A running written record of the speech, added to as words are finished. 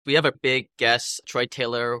We have a big guest, Troy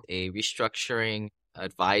Taylor, a restructuring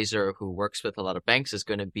advisor who works with a lot of banks, is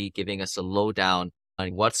going to be giving us a lowdown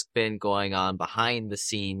on what's been going on behind the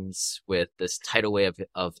scenes with this tidal wave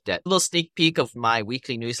of debt. A little sneak peek of my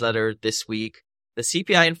weekly newsletter this week. The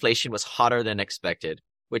CPI inflation was hotter than expected,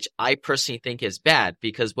 which I personally think is bad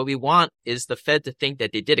because what we want is the Fed to think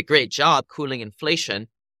that they did a great job cooling inflation.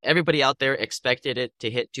 Everybody out there expected it to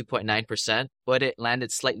hit 2.9%, but it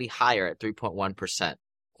landed slightly higher at 3.1%.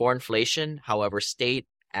 Core inflation, however, stayed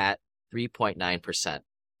at 3.9%.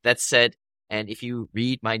 That said, and if you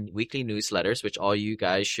read my weekly newsletters, which all you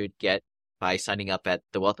guys should get by signing up at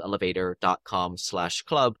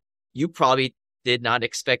thewealthelevator.com/club, you probably did not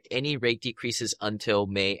expect any rate decreases until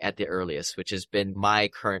May at the earliest, which has been my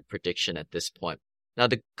current prediction at this point. Now,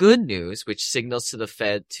 the good news, which signals to the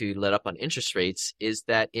Fed to let up on interest rates, is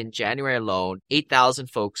that in January alone, 8,000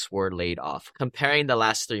 folks were laid off. Comparing the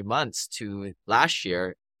last 3 months to last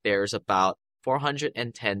year, there's about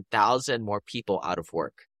 410,000 more people out of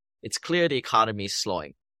work. It's clear the economy is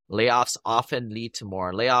slowing. Layoffs often lead to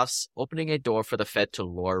more layoffs, opening a door for the Fed to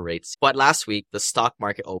lower rates. But last week, the stock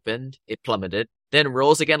market opened, it plummeted, then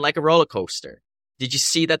rose again like a roller coaster. Did you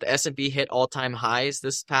see that the S&P hit all-time highs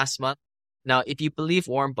this past month? Now, if you believe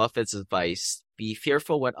Warren Buffett's advice, be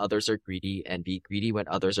fearful when others are greedy and be greedy when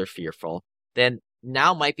others are fearful, then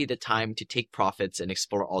now might be the time to take profits and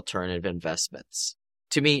explore alternative investments.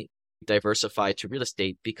 To me, diversify to real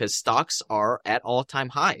estate because stocks are at all-time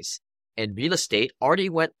highs and real estate already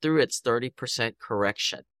went through its 30%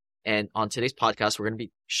 correction. And on today's podcast, we're going to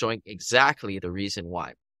be showing exactly the reason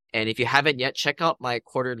why. And if you haven't yet, check out my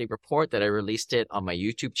quarterly report that I released it on my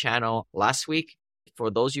YouTube channel last week. For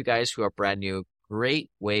those of you guys who are brand new, great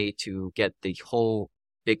way to get the whole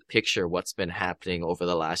big picture of what's been happening over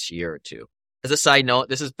the last year or two. As a side note,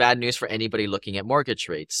 this is bad news for anybody looking at mortgage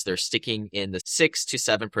rates. They're sticking in the 6 to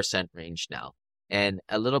 7% range now. And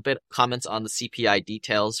a little bit comments on the CPI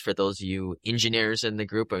details for those of you engineers in the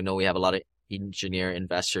group. I know we have a lot of engineer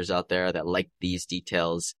investors out there that like these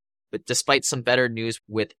details. But despite some better news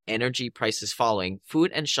with energy prices falling,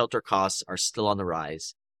 food and shelter costs are still on the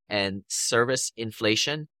rise. And service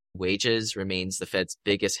inflation, wages remains the Fed's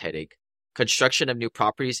biggest headache. Construction of new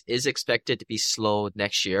properties is expected to be slow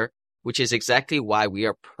next year, which is exactly why we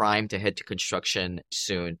are primed to head to construction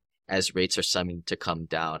soon as rates are starting to come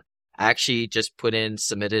down. I actually just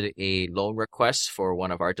submitted a loan request for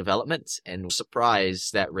one of our developments and was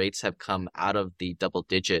surprised that rates have come out of the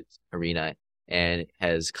double-digit arena and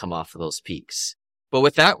has come off of those peaks. But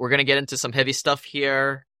with that, we're going to get into some heavy stuff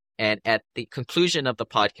here. And at the conclusion of the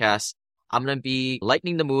podcast, I'm going to be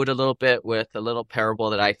lightening the mood a little bit with a little parable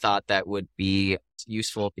that I thought that would be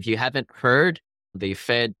useful. If you haven't heard, the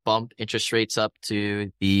Fed bumped interest rates up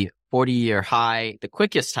to the 40-year high, the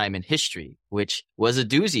quickest time in history, which was a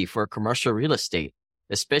doozy for commercial real estate,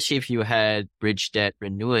 especially if you had bridge debt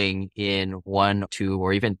renewing in 1, 2,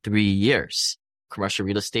 or even 3 years. Commercial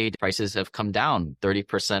real estate prices have come down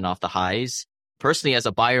 30% off the highs. Personally, as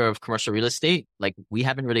a buyer of commercial real estate, we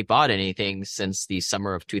haven't really bought anything since the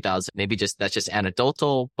summer of 2000. Maybe that's just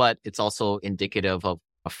anecdotal, but it's also indicative of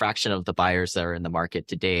a fraction of the buyers that are in the market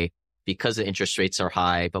today because the interest rates are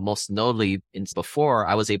high. But most notably, before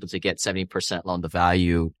I was able to get 70% loan to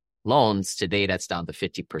value loans. Today, that's down to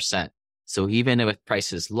 50%. So even with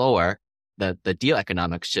prices lower, the deal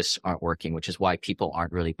economics just aren't working, which is why people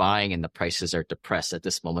aren't really buying and the prices are depressed at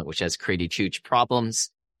this moment, which has created huge problems.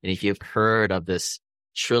 And if you've heard of this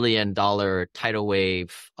 $1 trillion tidal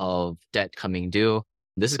wave of debt coming due,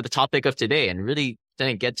 this is the topic of today and really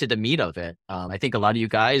going to get to the meat of it. I think a lot of you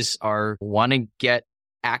guys are wanting to get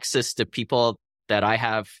access to people that I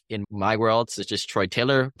have in my world, such as Troy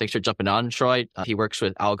Taylor. Thanks for jumping on, Troy. He works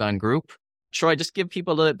with Algon Group. Troy, just give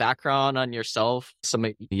people a little background on yourself.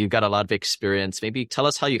 You've got a lot of experience. Maybe tell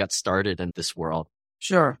us how you got started in this world.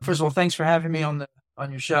 Sure. First of all, thanks for having me on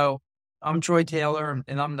your show. I'm Troy Taylor,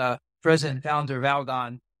 and I'm the president and founder of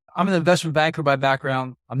Algon. I'm an investment banker by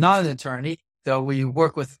background. I'm not an attorney, though we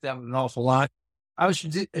work with them an awful lot. I was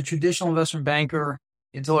a traditional investment banker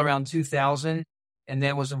until around 2000, and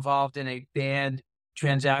then was involved in a bad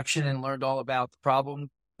transaction and learned all about the problem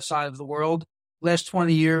side of the world. Last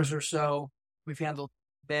 20 years or so, we've handled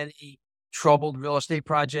many troubled real estate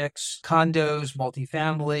projects, condos,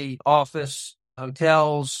 multifamily, office,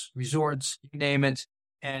 hotels, resorts, you name it.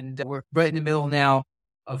 And we're right in the middle now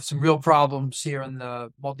of some real problems here in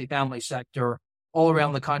the multifamily sector all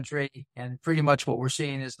around the country. And pretty much what we're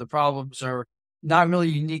seeing is the problems are not really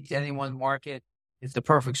unique to any one market. It's the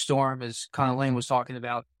perfect storm, as Conor Lane was talking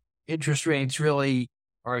about. Interest rates really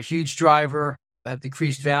are a huge driver, have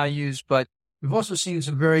decreased values, but we've also seen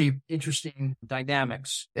some very interesting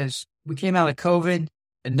dynamics. As we came out of COVID,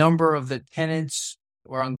 a number of the tenants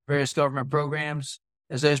were on various government programs.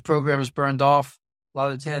 As those programs burned off, a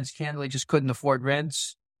lot of the tenants candidly just couldn't afford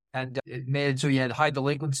rents. And it made it so you had high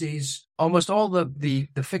delinquencies. Almost all the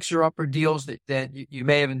fixer-upper deals that you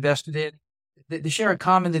may have invested in, they share a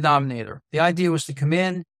common denominator. The idea was to come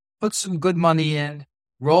in, put some good money in,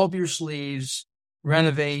 roll up your sleeves,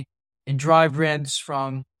 renovate, and drive rents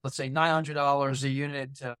from, let's say, $900 a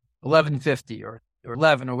unit to $1,150 or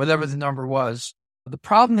 $11 or whatever the number was. The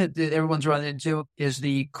problem that everyone's run into is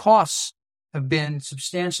the costs have been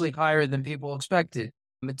substantially higher than people expected.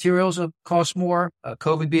 Materials have cost more,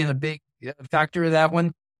 COVID being a big factor of that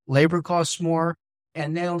one. Labor costs more.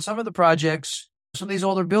 And then on some of the projects, some of these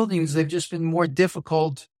older buildings, they've just been more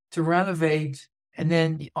difficult to renovate. And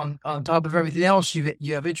then on top of everything else,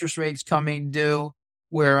 you have interest rates coming due,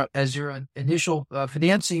 where as your initial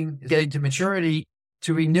financing is getting to maturity,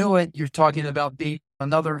 to renew it, you're talking about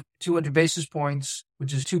another 200 basis points,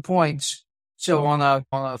 which is 2 points. So on a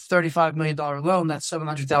 $35 million loan, that's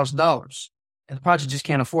 $700,000. And the project just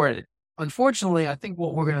can't afford it. Unfortunately, I think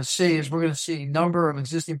what we're going to see is we're going to see a number of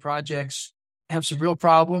existing projects have some real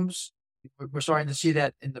problems. We're starting to see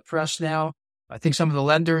that in the press now. I think some of the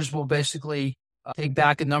lenders will basically take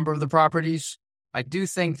back a number of the properties. I do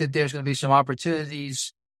think that there's going to be some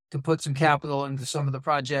opportunities to put some capital into some of the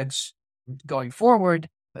projects going forward,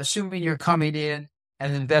 assuming you're coming in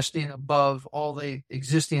and investing above all the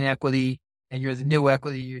existing equity and you're the new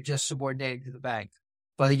equity, you're just subordinating to the bank.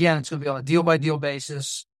 But again, it's going to be on a deal-by-deal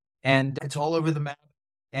basis, and it's all over the map.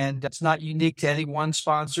 And it's not unique to any one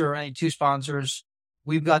sponsor or any two sponsors.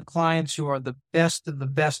 We've got clients who are the best of the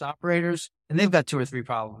best operators, and they've got 2 or 3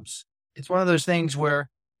 problems. It's one of those things where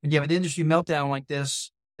when you have an industry meltdown like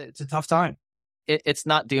this, it's a tough time. It's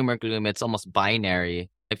not doom or gloom. It's almost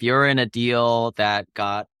binary. If you're in a deal that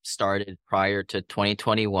got started prior to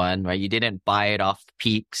 2021, right, you didn't buy it off the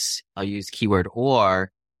peaks, I'll use keyword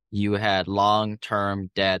or, you had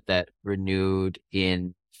long-term debt that renewed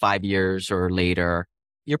in 5 years or later,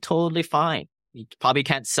 you're totally fine. You probably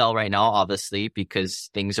can't sell right now, obviously, because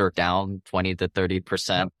things are down 20 to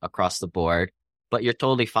 30% across the board, but you're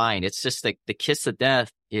totally fine. It's just like the kiss of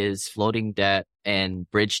death is floating debt and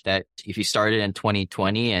bridge debt. If you started in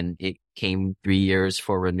 2020 and it came 3 years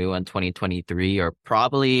for renewal in 2023, or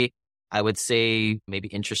probably, I would say maybe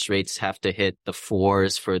interest rates have to hit the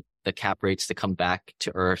 4s for the cap rates to come back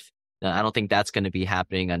to earth. Now, I don't think that's going to be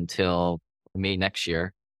happening until May next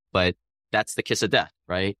year, but that's the kiss of death,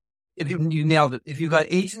 right? If you nailed it. If you've got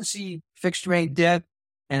agency fixed rate debt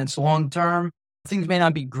and it's long term, things may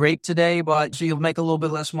not be great today, but so you'll make a little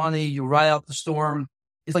bit less money. You'll ride out the storm.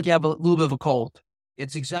 It's like you have a little bit of a cold.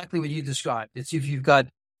 It's exactly what you described. It's if you've got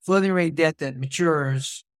floating rate debt that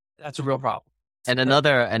matures, that's a real problem. And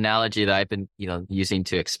another analogy that I've been, using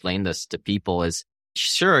to explain this to people is,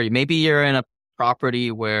 sure, maybe you're in a property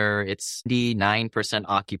where it's 9%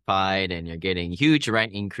 occupied and you're getting huge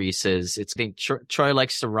rent increases. It's Troy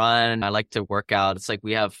likes to run. I like to work out. It's like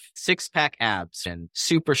we have 6-pack abs and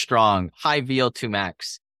super strong, high VO2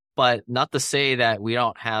 max. But not to say that we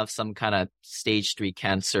don't have some kind of stage 3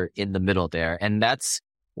 cancer in the middle there. And that's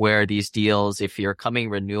where these deals, if you're coming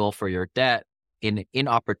renewal for your debt, in an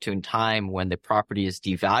inopportune time when the property is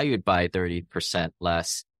devalued by 30%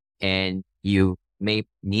 less, and you may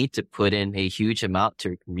need to put in a huge amount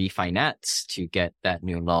to refinance to get that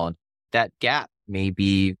new loan, that gap may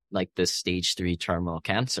be like the stage 3 terminal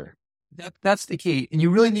cancer. That's the key. And you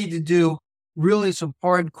really need to do really some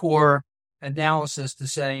hardcore analysis to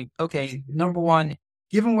say, okay, number one,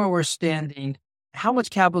 given where we're standing, how much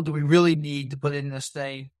capital do we really need to put in this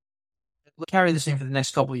thing? Carry this thing for the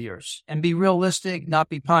next couple of years and be realistic, not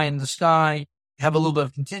be pie in the sky, have a little bit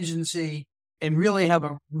of contingency, and really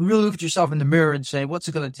look at yourself in the mirror and say, what's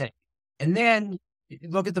it going to take? And then you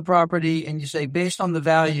look at the property and you say, based on the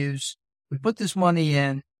values, we put this money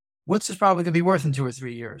in, what's this probably going to be worth in 2 or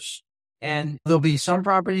 3 years? And there'll be some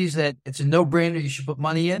properties that it's a no-brainer. You should put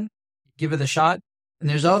money in, give it a shot. And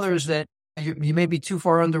there's others that you may be too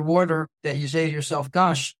far underwater that you say to yourself,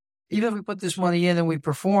 gosh, even if we put this money in and we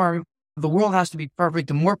perform, the world has to be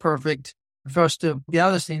perfect and more perfect for us to be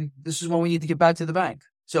honest. This is when we need to get back to the bank.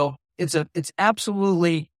 So it's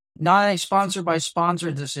absolutely not a sponsor by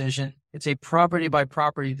sponsor decision. It's a property by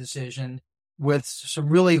property decision with some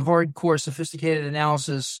really hardcore, sophisticated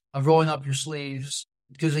analysis of rolling up your sleeves.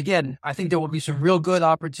 Because again, I think there will be some real good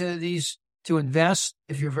opportunities to invest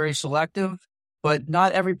if you're very selective, but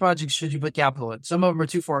not every project should you put capital in. Some of them are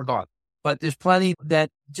too far gone, but there's plenty that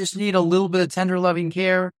just need a little bit of tender loving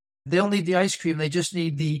care. They don't need the ice cream. They just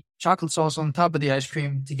need the chocolate sauce on top of the ice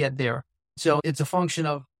cream to get there. So it's a function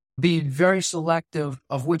of being very selective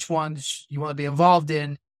of which ones you want to be involved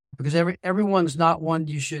in, because everyone's not one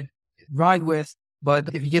you should ride with.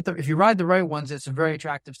 But if you ride the right ones, it's a very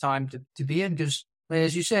attractive time to be in, because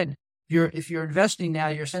as you said, if you're investing now,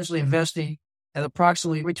 you're essentially investing at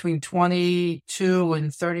approximately between 22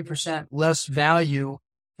 and 30% less value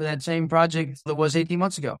for that same project that was 18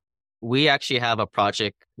 months ago. We actually have a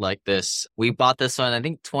project like this. We bought this one, I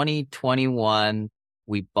think 2021.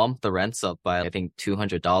 We bumped the rents up by, I think,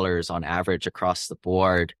 $200 on average across the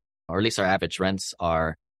board, or at least our average rents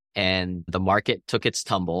are. And the market took its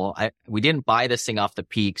tumble. We didn't buy this thing off the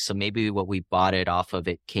peak, so maybe what we bought it off of,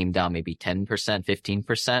 it came down maybe 10%,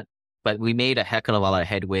 15%. But we made a heck of a lot of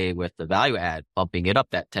headway with the value add, bumping it up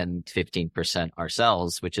that 10, 15%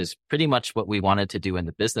 ourselves, which is pretty much what we wanted to do in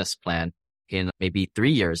the business plan in maybe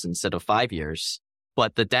 3 years instead of 5 years.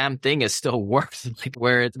 But the damn thing is still worth, like,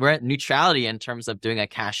 we're at neutrality in terms of doing a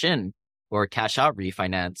cash in or cash out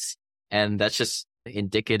refinance. And that's just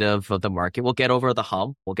indicative of the market. We'll get over the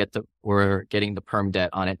hump. We're getting the perm debt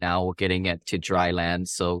on it now. We're getting it to dry land.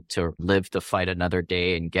 So to live to fight another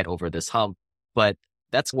day and get over this hump. But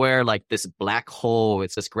that's where, like, this black hole,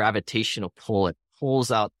 it's this gravitational pull. It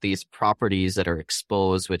pulls out these properties that are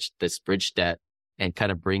exposed, which this bridge debt, and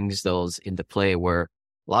kind of brings those into play, where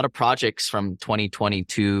a lot of projects from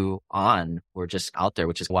 2022 on were just out there,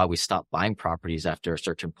 which is why we stopped buying properties after a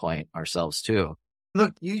certain point ourselves too.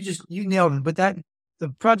 Look, you nailed it. But the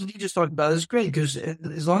project you just talked about is great, because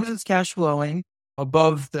as long as it's cash flowing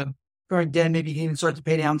above the current debt, maybe you can even start to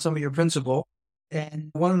pay down some of your principal.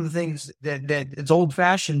 And one of the things that it's old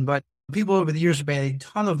fashioned, but people over the years have made a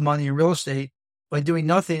ton of money in real estate by doing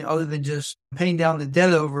nothing other than just paying down the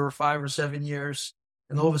debt over 5 or 7 years,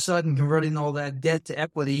 and all of a sudden converting all that debt to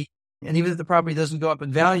equity. And even if the property doesn't go up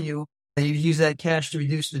in value, you use that cash to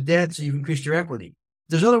reduce the debt, so you've increased your equity.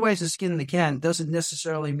 There's other ways to skin the cat. It doesn't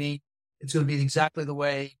necessarily mean it's going to be exactly the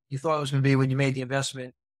way you thought it was going to be when you made the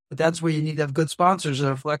investment. But that's where you need to have good sponsors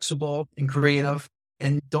that are flexible and creative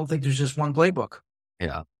and don't think there's just one playbook.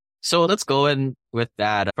 Yeah. So let's go in with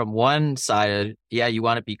that. From one side, yeah, you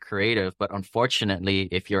want to be creative, but unfortunately,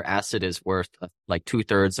 if your asset is worth like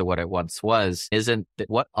 2/3 of what it once was,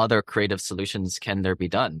 what other creative solutions can there be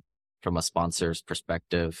done from a sponsor's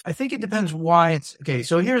perspective? I think it depends why it's okay.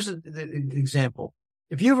 So here's an example.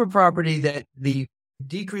 If you have a property that the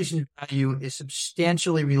decrease in value is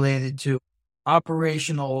substantially related to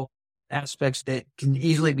operational aspects that can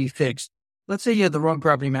easily be fixed. Let's say you have the wrong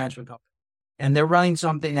property management company and they're running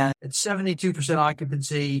something at 72%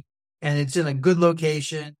 occupancy and it's in a good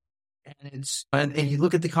location and you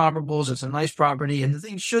look at the comparables, it's a nice property and the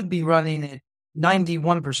thing should be running at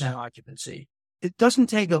 91% occupancy. It doesn't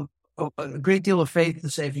take a great deal of faith to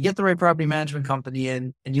say, if you get the right property management company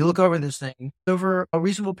in and you look over this thing over a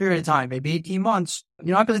reasonable period of time, maybe 18 months,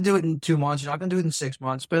 you're not going to do it in 2 months. You're not going to do it in 6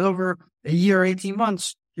 months, but over a year, 18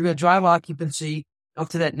 months, you're going to drive occupancy up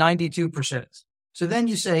to that 92%. So then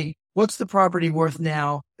you say, what's the property worth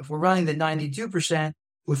now if we're running the 92%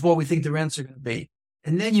 with what we think the rents are going to be?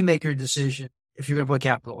 And then you make your decision if you're going to put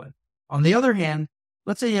capital in. On the other hand,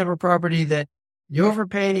 let's say you have a property that you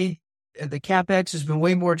overpaid. The CapEx has been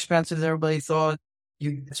way more expensive than everybody thought.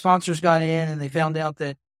 Sponsors got in and they found out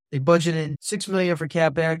that they budgeted $6 million for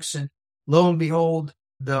CapEx, and lo and behold,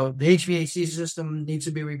 the HVAC system needs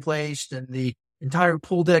to be replaced and the entire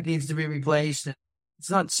pool deck needs to be replaced. And it's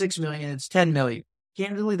not $6 million, it's $10 million.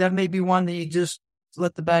 Candidly, that may be one that you just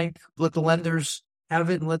let the lenders have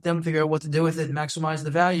it and let them figure out what to do with it and maximize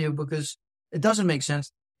the value, because it doesn't make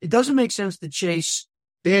sense. It doesn't make sense to chase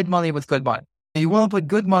bad money with good money. You want to put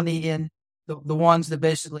good money in the ones that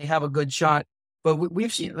basically have a good shot. But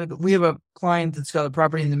we've seen, like, we have a client that's got a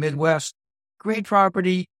property in the Midwest, great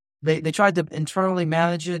property. They tried to internally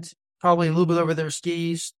manage it, probably a little bit over their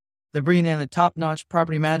skis. They're bringing in a top-notch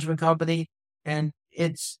property management company, and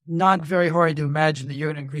it's not very hard to imagine that you're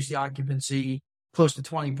going to increase the occupancy close to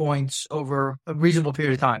 20 points over a reasonable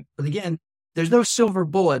period of time. But again, there's no silver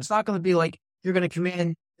bullet. It's not going to be like you're going to come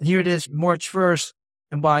in and here it is March 1st.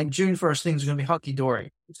 And by June 1st, things are going to be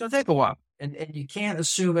hunky-dory. It's going to take a while. And you can't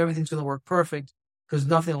assume everything's going to work perfect, because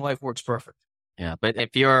nothing in life works perfect. Yeah, but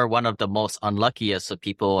if you're one of the most unluckiest of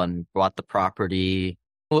people and bought the property,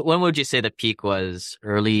 when would you say the peak was?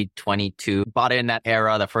 Early 22? Bought it in that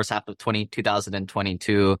era, the first half of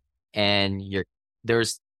 2022, and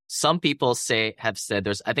there's some people have said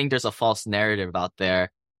I think there's a false narrative out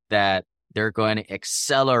there that they're going to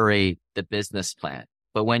accelerate the business plan.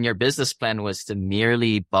 But when your business plan was to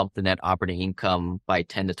merely bump the net operating income by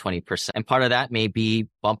 10 to 20%, and part of that may be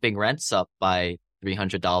bumping rents up by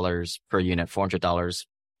 $300 per unit, $400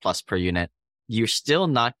 plus per unit, you're still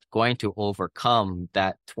not going to overcome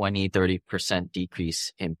that 20, 30%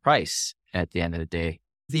 decrease in price at the end of the day.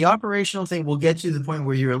 The operational thing will get you to the point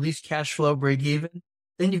where you're at least cash flow break even.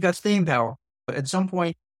 Then you've got staying power. But at some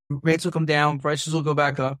point, rates will come down, prices will go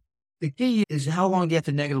back up. The key is how long do you have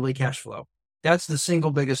to negatively cash flow? That's the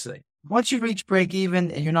single biggest thing. Once you reach break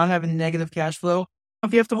even and you're not having negative cash flow,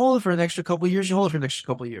 if you have to hold it for an extra couple of years, you hold it for an extra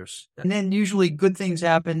couple of years. And then usually good things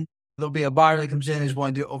happen. There'll be a buyer that comes in who's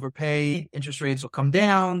wanting to overpay. Interest rates will come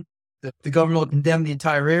down. The government will condemn the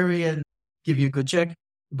entire area and give you a good check.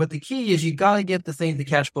 But the key is you got to get the thing to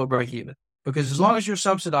cash flow break even, because as long as you're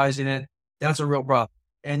subsidizing it, that's a real problem.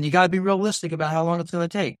 And you got to be realistic about how long it's going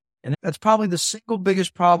to take. And that's probably the single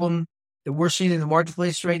biggest problem that we're seeing in the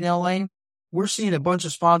marketplace right now, Lane. We're seeing a bunch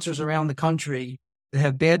of sponsors around the country that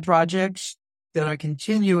have bad projects that are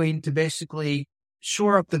continuing to basically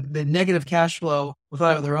shore up the negative cash flow with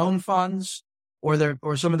either their own funds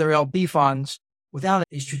or some of their LP funds without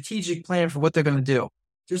a strategic plan for what they're going to do.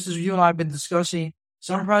 Just as you and I have been discussing,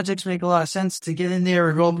 some projects make a lot of sense to get in there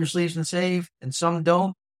and roll up your sleeves and save, and some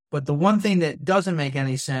don't. But the one thing that doesn't make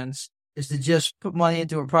any sense is to just put money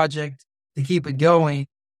into a project to keep it going,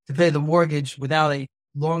 to pay the mortgage without a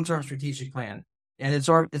long-term strategic plan. And it's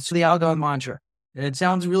the Algon mantra. And it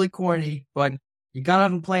sounds really corny, but you got to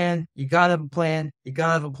have a plan, you got to have a plan, you got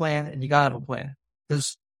to have a plan, and you got to have a plan.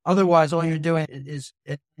 Because otherwise, all you're doing is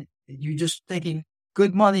you're just taking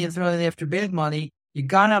good money and throwing it after bad money. You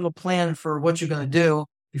got to have a plan for what you're going to do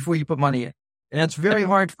before you put money in. And that's very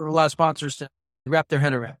hard for a lot of sponsors to wrap their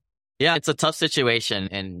head around. Yeah, it's a tough situation.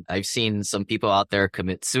 And I've seen some people out there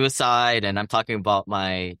commit suicide. And I'm talking about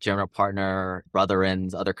my general partner, brother,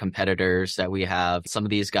 and other competitors that we have. Some of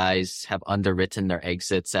these guys have underwritten their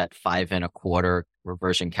exits at 5.25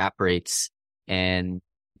 reversion cap rates. And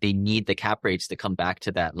they need the cap rates to come back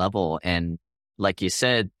to that level. And like you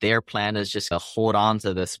said, their plan is just to hold on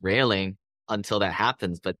to this railing until that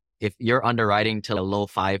happens. But if you're underwriting to a low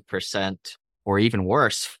 5% or even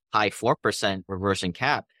worse, high 4% reversion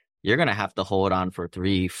cap, you're going to have to hold on for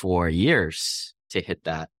 3-4 years to hit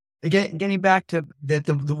that. Again, getting back to that,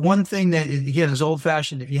 the one thing that, again, is old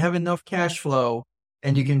fashioned, if you have enough cash flow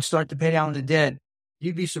and you can start to pay down the debt,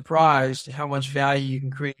 you'd be surprised how much value you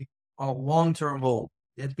can create on a long-term hold.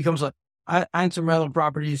 It becomes like, I had some rental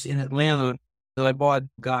properties in Atlanta that I bought,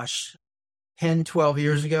 10, 12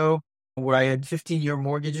 years ago, where I had 15-year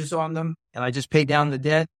mortgages on them, and I just paid down the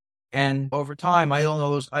debt. And over time, I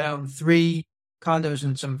own 3 condos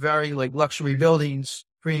in some very luxury buildings,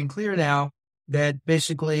 free and clear now, that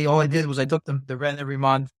basically all I did was I took the rent every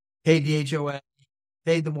month, paid the HOA,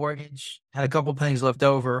 paid the mortgage, had a couple pennies left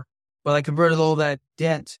over, but I converted all that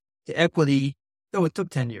debt to equity, though it took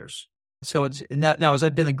 10 years. So now, has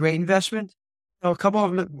that been a great investment? A couple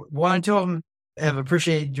of them, 1 or 2 of them have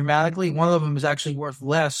appreciated dramatically. One of them is actually worth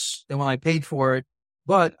less than when I paid for it,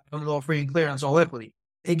 but I own it all free and clear and it's all equity.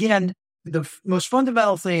 Again, the most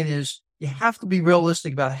fundamental thing is you have to be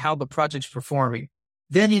realistic about how the project's performing.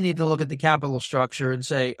 Then you need to look at the capital structure and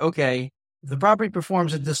say, okay, if the property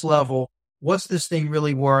performs at this level, what's this thing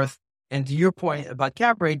really worth? And to your point about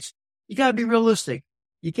cap rates, you got to be realistic.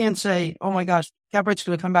 You can't say, oh my gosh, cap rate's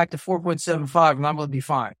going to come back to 4.75 and I'm going to be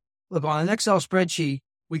fine. Look, on an Excel spreadsheet,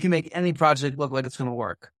 we can make any project look like it's going to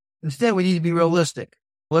work. Instead, we need to be realistic.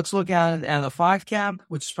 Let's look at it at a 5 cap,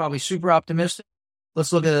 which is probably super optimistic.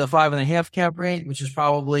 Let's look at a 5.5 cap rate, which is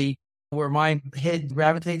probably where my head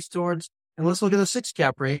gravitates towards. And let's look at a 6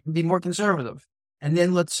 cap rate and be more conservative. And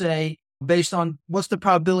then let's say, based on what's the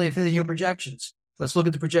probability of hitting your projections? Let's look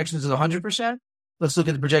at the projections at 100%. Let's look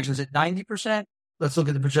at the projections at 90%. Let's look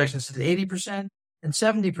at the projections at 80% and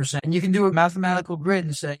 70%. And you can do a mathematical grid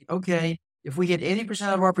and say, okay, if we get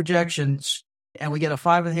 80% of our projections and we get a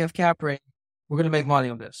 5.5 cap rate, we're going to make money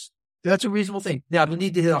on this. That's a reasonable thing. Now, if you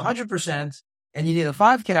need to hit 100% and you need a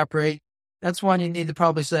 5 cap rate, that's when you need to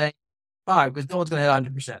probably say 5, because no one's going to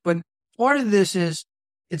hit 100%. But part of this is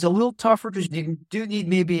it's a little tougher because you do need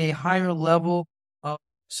maybe a higher level of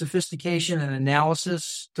sophistication and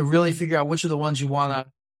analysis to really figure out which are the ones you want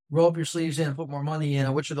to roll up your sleeves in and put more money in,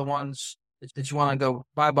 and which are the ones that you want to go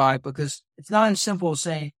bye-bye, because it's not as simple as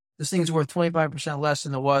saying this thing's worth 25% less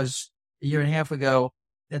than it was a year and a half ago.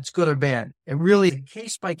 That's good or bad. It really is a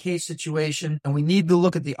case-by-case situation, and we need to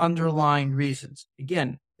look at the underlying reasons.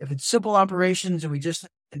 Again, if it's simple operations and we just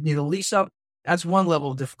need a lease up, that's one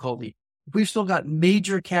level of difficulty. If we've still got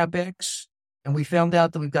major CapEx and we found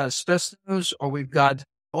out that we've got asbestos or we've got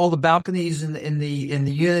all the balconies in the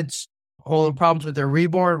units, all the problems with their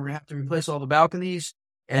rebar, we have to replace all the balconies,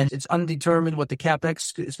 and it's undetermined what the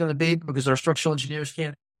CapEx is going to be because our structural engineers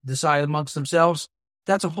can't decide amongst themselves.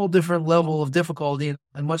 That's a whole different level of difficulty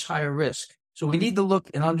and much higher risk. So we need to look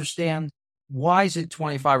and understand, why is it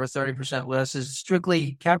 25 or 30% less? Is it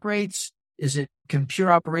strictly cap rates? Is it, can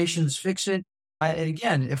pure operations fix it? And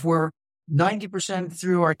again, if we're 90%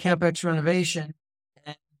 through our CapEx renovation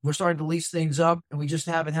and we're starting to lease things up and we just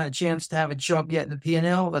haven't had a chance to have it show up yet in the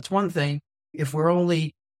P&L, that's one thing. If we're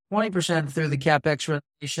only 20% through the CapEx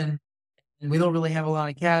renovation and we don't really have a lot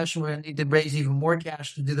of cash and we're going to need to raise even more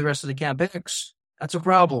cash to do the rest of the CapEx, that's a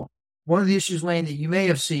problem. One of the issues, Lane, that you may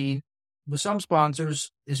have seen with some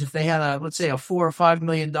sponsors is if they had let's say a $4 or $5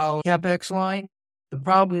 million CapEx line, the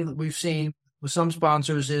problem that we've seen with some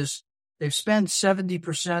sponsors is they've spent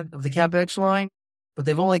 70% of the CapEx line, but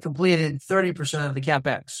they've only completed 30% of the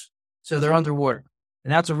CapEx. So they're underwater.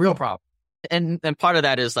 And that's a real problem. And part of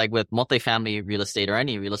that is like with multifamily real estate or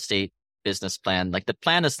any real estate business plan, like the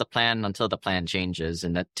plan is the plan until the plan changes.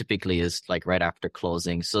 And that typically is like right after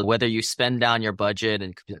closing. So whether you spend down your budget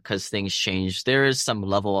and because things change, there is some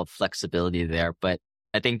level of flexibility there. But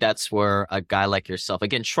I think that's where a guy like yourself,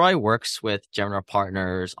 again, Troy works with general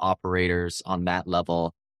partners, operators on that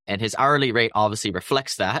level. And his hourly rate obviously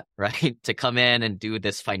reflects that, right? To come in and do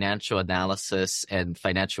this financial analysis and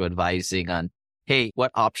financial advising on, hey,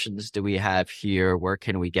 what options do we have here? Where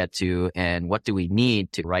can we get to? And what do we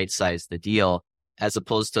need to right size the deal? As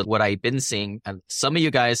opposed to what I've been seeing. And some of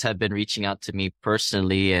you guys have been reaching out to me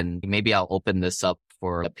personally, and maybe I'll open this up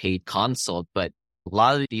for a paid consult, but a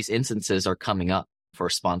lot of these instances are coming up for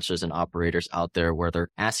sponsors and operators out there where they're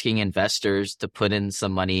asking investors to put in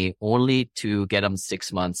some money only to get them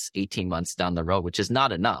 6 months, 18 months down the road, which is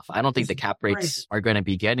not enough. I don't think the cap rates are going to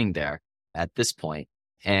be getting there at this point.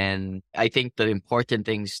 And I think the important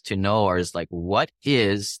things to know is like, what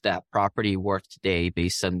is that property worth today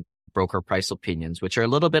based on broker price opinions, which are a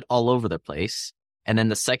little bit all over the place. And then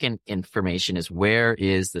the second information is, where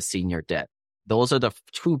is the senior debt? Those are the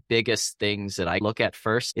two biggest things that I look at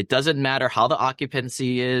first. It doesn't matter how the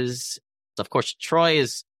occupancy is. Of course,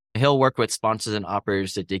 he'll work with sponsors and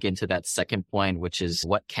operators to dig into that second point, which is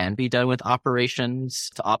what can be done with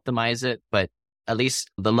operations to optimize it. But at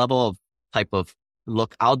least the level of type of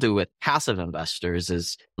look I'll do with passive investors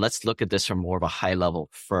is, let's look at this from more of a high level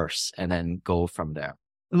first and then go from there.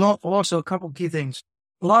 Also, a couple of key things.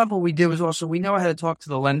 A lot of what we do is also, we know how to talk to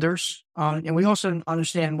the lenders, and we also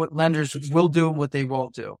understand what lenders will do and what they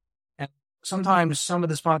won't do. And sometimes some of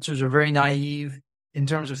the sponsors are very naive in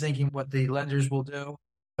terms of thinking what the lenders will do.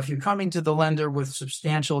 If you're coming to the lender with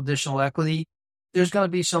substantial additional equity, there's going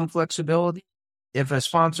to be some flexibility. If a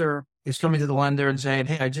sponsor is coming to the lender and saying,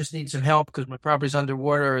 hey, I just need some help because my property's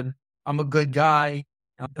underwater and I'm a good guy,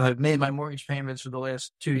 I've made my mortgage payments for the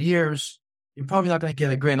last 2 years, you're probably not going to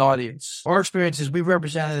get a great audience. Our experience is we've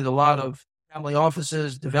represented a lot of family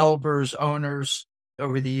offices, developers, owners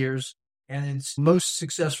over the years, and it's most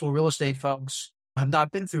successful real estate folks have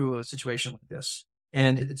not been through a situation like this.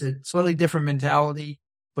 And it's a slightly different mentality.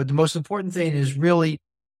 But the most important thing is really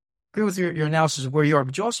agree with your analysis of where you are,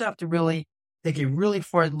 but you also have to really take a really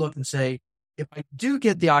hard look and say, if I do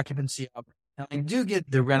get the occupancy up and I do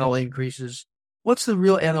get the rental increases, what's the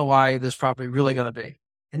real NOI of this property really going to be?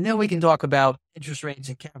 And then we can talk about interest rates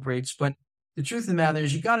and cap rates. But the truth of the matter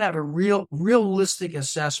is, you got to have a realistic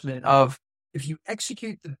assessment of, if you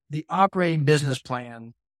execute the operating business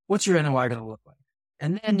plan, what's your NOI going to look like?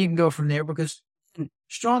 And then you can go from there, because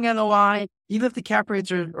strong NOI, even if the cap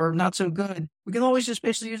rates are not so good, we can always just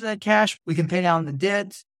basically use that cash. We can pay down the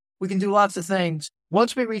debt. We can do lots of things.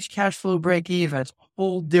 Once we reach cash flow break even, it's a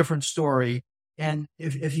whole different story. And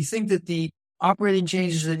if you think that the operating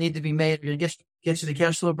changes that need to be made are going to get you the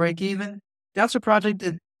cash flow break even, that's a project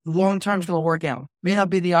that long term is going to work out. May not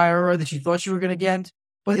be the IRR that you thought you were going to get,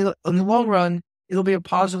 but in the long run, it'll be a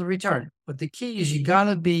positive return. But the key is, you got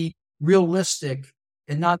to be realistic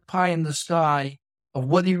and not pie in the sky of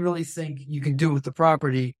what you really think you can do with the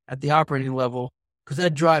property at the operating level, because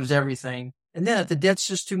that drives everything. And then if the debt's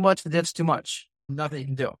just too much, the debt's too much. Nothing you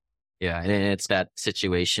can do. Yeah, and it's that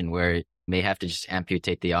situation where you may have to just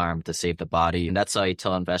amputate the arm to save the body. And that's why I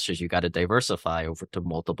tell investors, you got to diversify over to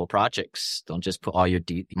multiple projects. Don't just put all your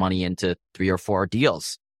money into 3 or 4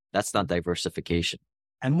 deals. That's not diversification.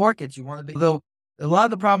 And markets, you want to be, though a lot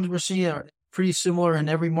of the problems we're seeing are pretty similar in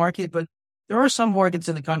every market, but there are some markets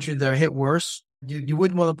in the country that are hit worse. You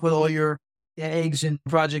wouldn't want to put all your eggs in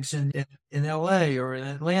projects in LA or in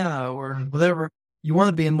Atlanta or whatever. You want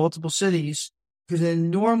to be in multiple cities, because in a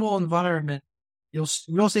normal environment,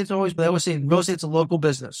 real estate's always, but I always say real estate's a local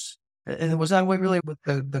business. And it was that way really with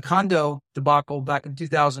the condo debacle back in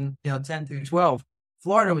 2010 through 12.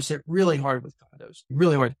 Florida was hit really hard with condos,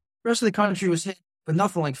 really hard. The rest of the country was hit, but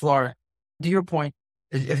nothing like Florida. To your point,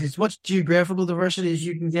 as much geographical diversity as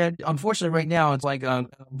you can get. Unfortunately, right now, it's like an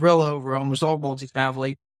umbrella over almost all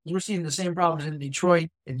multifamily. We're seeing the same problems in Detroit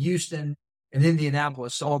and Houston and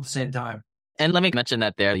Indianapolis all at the same time. And let me mention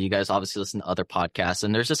that there, you guys obviously listen to other podcasts,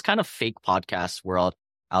 and there's this kind of fake podcast world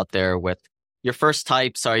out there with your first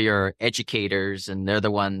types are your educators, and they're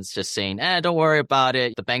the ones just saying, don't worry about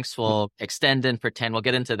it. The banks will extend and pretend. We'll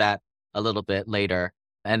get into that a little bit later.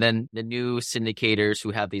 And then the new syndicators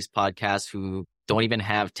who have these podcasts who don't even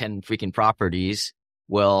have 10 freaking properties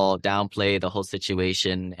will downplay the whole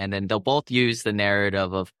situation. And then they'll both use the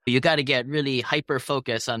narrative of, you got to get really hyper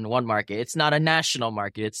focused on one market. It's not a national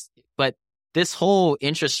market. But this whole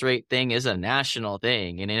interest rate thing is a national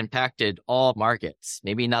thing, and it impacted all markets.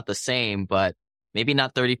 Maybe not the same, but maybe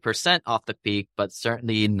not 30% off the peak, but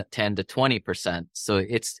certainly 10 to 20%. So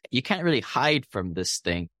you can't really hide from this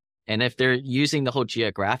thing. And if they're using the whole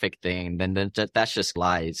geographic thing, then that's just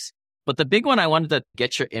lies. But the big one I wanted to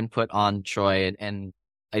get your input on, Troy, and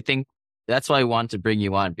I think that's why I wanted to bring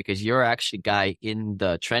you on, because you're actually a guy in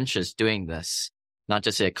the trenches doing this, not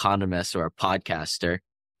just an economist or a podcaster.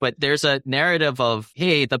 But there's a narrative of,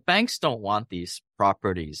 hey, the banks don't want these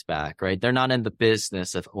properties back, right? They're not in the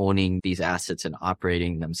business of owning these assets and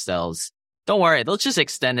operating themselves. Don't worry, they'll just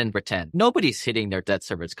extend and pretend. Nobody's hitting their debt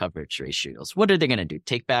service coverage ratios. What are they going to do?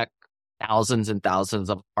 Take back thousands and thousands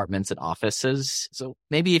of apartments and offices? So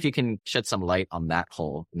maybe if you can shed some light on that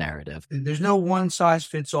whole narrative. There's no one size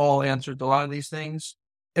fits all answer to a lot of these things.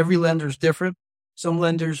 Every lender is different. Some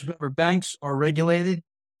lenders, remember, banks are regulated.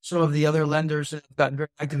 Some of the other lenders that have gotten very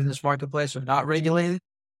active in this marketplace are not regulated.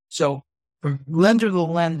 So from lender to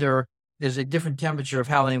lender, there's a different temperature of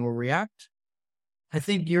how they will react. I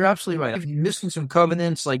think you're absolutely right. If you're missing some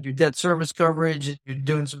covenants, like your debt service coverage, you're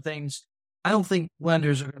doing some things, I don't think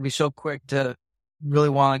lenders are going to be so quick to really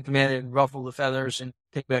want to come in and ruffle the feathers and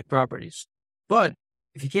take back properties. But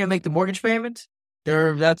if you can't make the mortgage payment,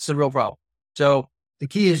 that's a real problem. So the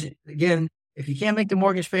key is, again, if you can't make the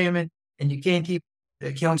mortgage payment and you can't keep the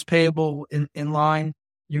accounts payable in line,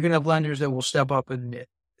 you're going to have lenders that will step up and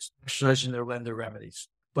exercise their lender remedies.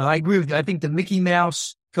 But I agree with you. I think the Mickey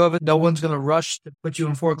Mouse COVID, no one's going to rush to put you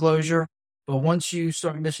in foreclosure. But once you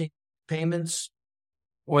start missing payments,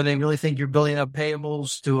 or they really think you're building up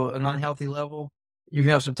payables to an unhealthy level, you're going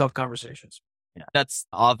to have some tough conversations. Yeah. That's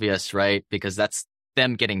obvious, right? Because that's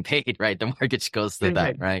them getting paid, right? The mortgage goes to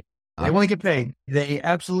them, right? They want to get paid. They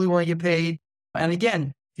absolutely want to get paid. And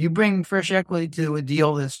again, if you bring fresh equity to a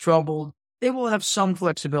deal that's troubled, they will have some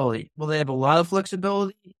flexibility. Will they have a lot of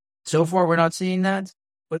flexibility? So far, we're not seeing that,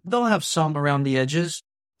 but they'll have some around the edges.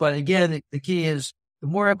 But again, the key is the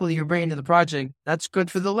more equity you're bringing to the project, that's good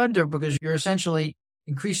for the lender because you're essentially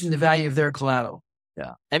increasing the value of their collateral.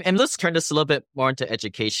 Yeah. And let's turn this a little bit more into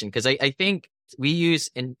education, because I think we use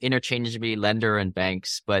interchangeably lender and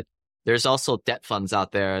banks, but there's also debt funds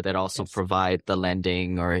out there that also provide the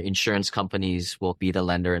lending, or insurance companies will be the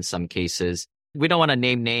lender in some cases. We don't want to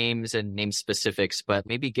name names and name specifics, but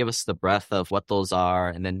maybe give us the breadth of what those are,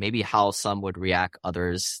 and then maybe how some would react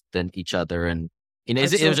others than each other. And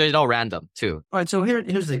is it all random too? All right. So here's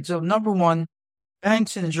the thing. So number one,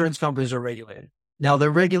 banks and insurance companies are regulated. Now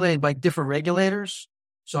they're regulated by different regulators.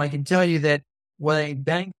 So I can tell you that what a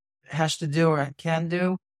bank has to do or can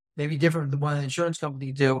do may be different than what an insurance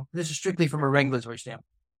company do. This is strictly from a regulatory standpoint,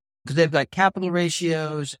 because they've got capital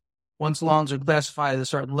ratios. Once loans are classified at a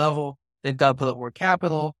certain level, they've got to put up more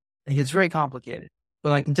capital. It gets very complicated.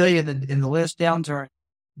 But I can tell you that in the last downturn,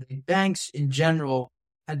 the banks in general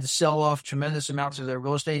had to sell off tremendous amounts of their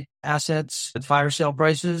real estate assets at fire sale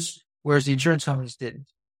prices, whereas the insurance companies didn't.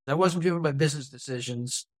 That wasn't driven by business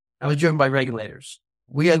decisions. That was driven by regulators.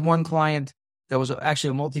 We had one client that was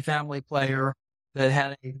actually a multifamily player that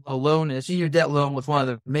had a loan, a senior debt loan with one of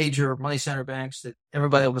the major money center banks that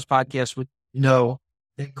everybody on this podcast would know.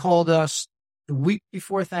 They called us the week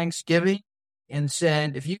before Thanksgiving and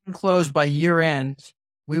said, if you can close by year end,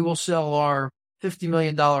 we will sell our $50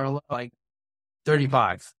 million loan like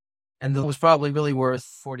 35. And that was probably really worth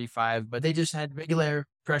 45, but they just had regular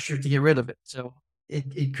pressure to get rid of it. So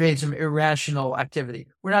it created some irrational activity.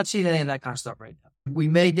 We're not seeing any of that kind of stuff right now. We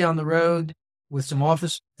may down the road with some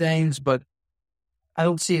office things, but I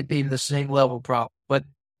don't see it being the same level problem. But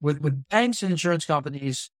with banks and insurance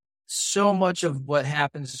companies, so much of what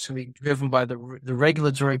happens is going to be driven by the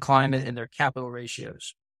regulatory climate and their capital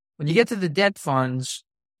ratios. When you get to the debt funds,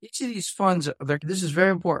 each of these funds, this is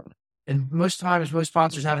very important. And most times, most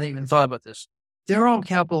sponsors haven't even thought about this. They're all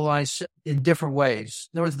capitalized in different ways.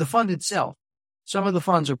 In other words, the fund itself, some of the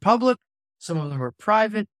funds are public, some of them are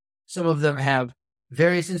private, some of them have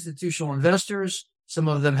various institutional investors, some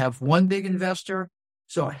of them have one big investor.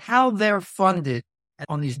 So how they're funded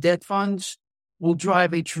on these debt funds will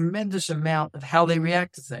drive a tremendous amount of how they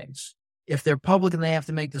react to things. If they're public and they have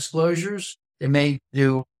to make disclosures, they may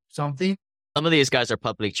do something. Some of these guys are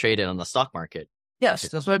publicly traded on the stock market. Yes,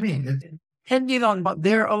 that's what I mean. Depending on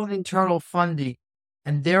their own internal funding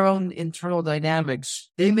and their own internal dynamics,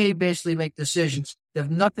 they may basically make decisions that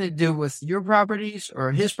have nothing to do with your properties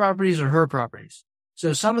or his properties or her properties.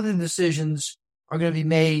 So some of the decisions are going to be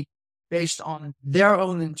made based on their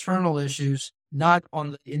own internal issues, not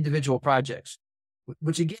on the individual projects,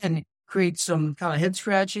 which again creates some kind of head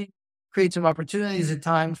scratching, creates some opportunities at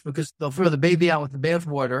times because they'll throw the baby out with the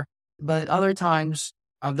bathwater. But at other times,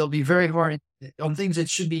 they'll be very hard on things that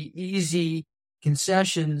should be easy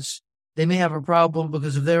concessions. They may have a problem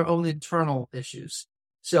because of their own internal issues.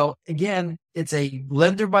 So again, it's a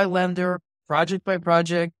lender by lender, project by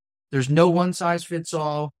project. There's no one size fits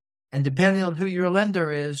all. And depending on who your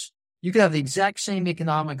lender is, you can have the exact same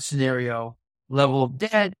economic scenario, level of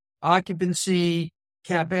debt, occupancy,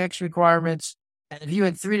 CapEx requirements. And if you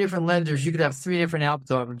had 3 different lenders, you could have 3 different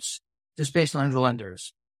outcomes just based on the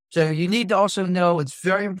lenders. So you need to also know, it's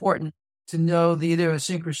very important to know the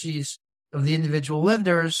idiosyncrasies of the individual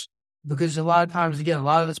lenders, because a lot of times, again, a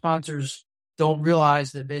lot of the sponsors don't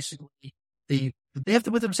realize that basically they have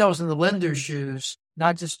to put themselves in the lender's shoes,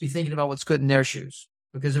 not just be thinking about what's good in their shoes.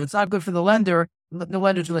 Because if it's not good for the lender, the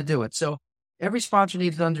lender's going to do it. So every sponsor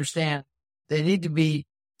needs to understand they need to be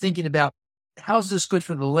thinking about how's this good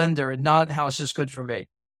for the lender and not how is this good for me.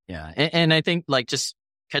 Yeah. And I think like just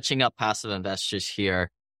catching up passive investors here,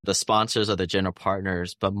 the sponsors are the general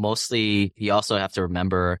partners, but mostly you also have to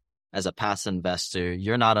remember as a passive investor,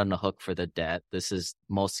 you're not on the hook for the debt. This is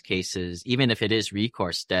most cases, even if it is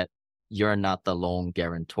recourse debt, you're not the loan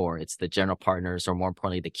guarantor. It's the general partners, or more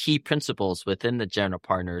importantly, the key principals within the general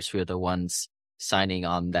partners who are the ones signing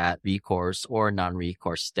on that recourse or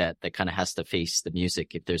non-recourse debt that kind of has to face the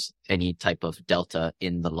music if there's any type of delta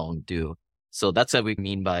in the loan due. So that's what we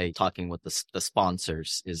mean by talking with the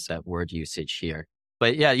sponsors, is that word usage here.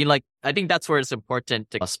 But yeah, I think that's where it's important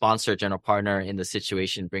to sponsor a general partner in the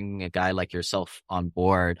situation, bringing a guy like yourself on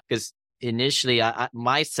board. Because initially,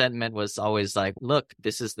 my sentiment was always like, look,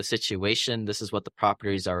 this is the situation. This is what the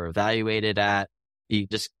properties are evaluated at. You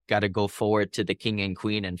just got to go forward to the king and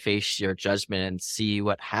queen and face your judgment and see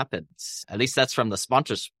what happens. At least that's from the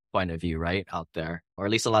sponsor's point of view, right, out there, or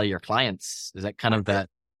at least a lot of your clients. Is that kind of that?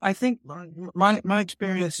 I think my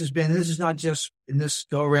experience has been, this is not just in this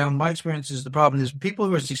go around. My experience is the problem is people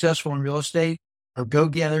who are successful in real estate are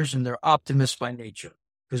go-getters and they're optimists by nature.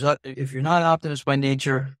 Because if you're not an optimist by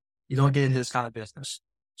nature, you don't get into this kind of business.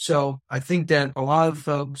 So I think that a lot of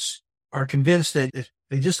folks are convinced that if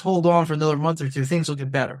they just hold on for another month or two, things will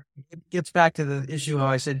get better. It gets back to the issue how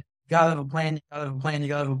I said, you gotta have a plan, you gotta have a plan, you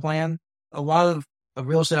gotta have a plan. A lot of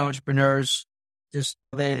real estate entrepreneurs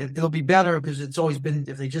it'll be better because it's always been,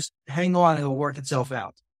 if they just hang on, it'll work itself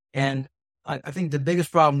out. And I think the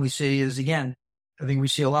biggest problem we see is, again, I think we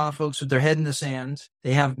see a lot of folks with their head in the sand.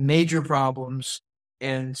 They have major problems.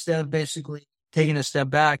 And instead of basically taking a step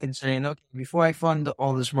back and saying, okay, before I fund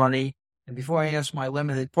all this money and before I ask my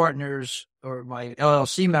limited partners or my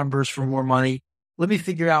LLC members for more money, let me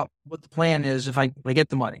figure out what the plan is if I get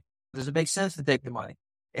the money. Does it make sense to take the money?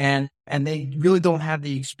 And they really don't have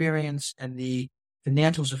the experience and the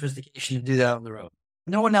financial sophistication to do that on their own.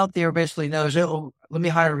 No one out there basically knows, oh, let me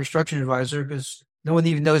hire a restructuring advisor, because no one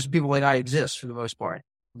even knows people like I exist for the most part.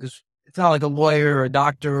 Because it's not like a lawyer or a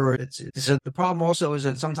doctor. Or the problem also is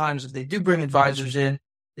that sometimes if they do bring advisors in,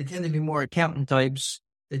 they tend to be more accountant types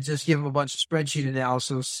that just give them a bunch of spreadsheet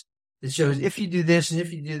analysis that shows if you do this and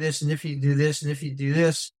if you do this and if you do this and if you do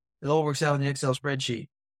this, it all works out in an Excel spreadsheet.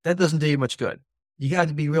 That doesn't do you much good. You got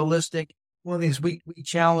to be realistic. One of the things we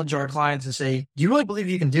challenge our clients and say, do you really believe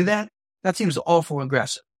you can do that? That seems awful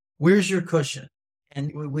aggressive. Where's your cushion?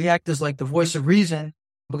 And we act as like the voice of reason,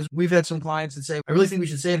 because we've had some clients that say, I really think we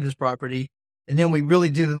should save this property. And then we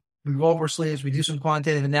roll up our sleeves, we do some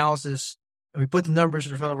quantitative analysis, and we put the numbers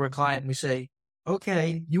in front of our client and we say,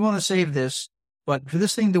 okay, you want to save this, but for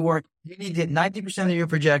this thing to work, you need to hit 90% of your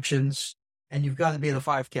projections and you've got to be at a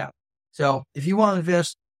 5 cap. So if you want to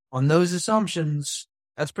invest on those assumptions,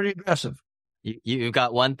 that's pretty aggressive. You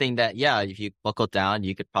got one thing that, yeah, if you buckle down,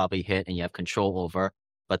 you could probably hit and you have control over.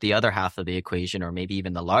 But the other half of the equation, or maybe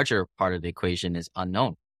even the larger part of the equation, is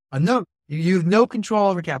unknown. Unknown. You have no control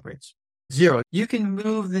over cap rates. Zero. You can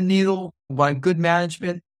move the needle by good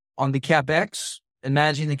management on the CapEx and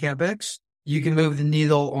managing the CapEx. You can move the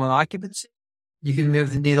needle on occupancy. You can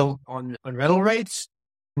move the needle on rental rates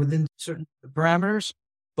within certain parameters.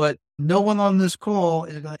 But no one on this call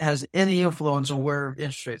has any influence on where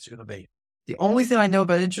interest rates are going to be. The only thing I know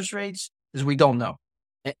about interest rates is we don't know.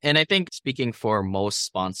 And I think speaking for most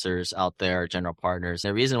sponsors out there, general partners,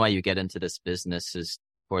 the reason why you get into this business is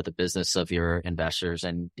for the business of your investors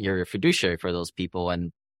and you're a fiduciary for those people.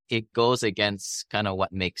 And it goes against kind of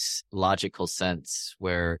what makes logical sense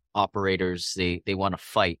where operators, they want to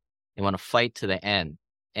fight. They want to fight to the end.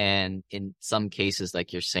 And in some cases,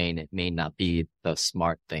 like you're saying, it may not be the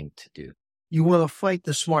smart thing to do. You want to fight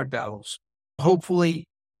the smart battles. Hopefully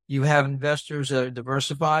you have investors that are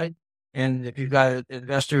diversified. And if you've got an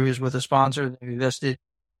investor who's with a sponsor that invested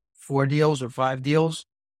 4 deals or 5 deals,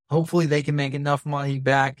 hopefully they can make enough money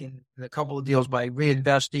back in a couple of deals by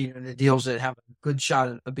reinvesting in the deals that have a good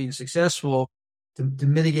shot of being successful to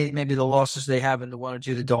mitigate maybe the losses they have in the 1 or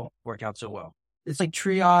 2 that don't work out so well. It's like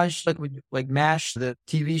triage, like MASH, the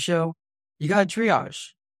TV show. You got to triage.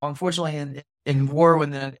 Unfortunately, in war, when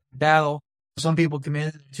the battle, some people come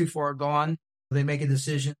in too far gone. They make a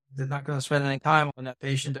decision. They're not going to spend any time on that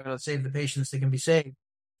patient. They're going to save the patients that can be saved.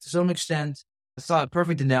 To some extent, it's not a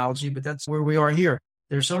perfect analogy, but that's where we are here.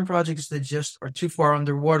 There are some projects that just are too far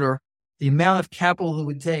underwater. The amount of capital it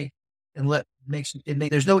would take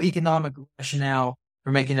there's no economic rationale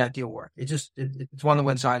for making that deal work. It's one that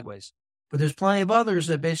went sideways. But there's plenty of others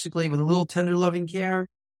that basically, with a little tender loving care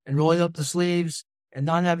and rolling up the sleeves and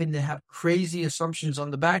not having to have crazy assumptions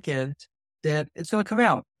on the back end, that it's going to come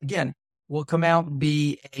out. Again, will come out and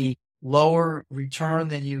be a lower return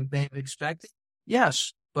than you may have expected?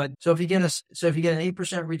 Yes. But if you get an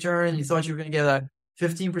 8% return and you thought you were going to get a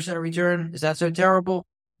 15% return, is that so terrible?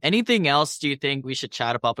 Anything else do you think we should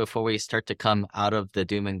chat about before we start to come out of the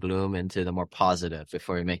doom and gloom into the more positive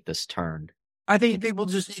before we make this turn? I think people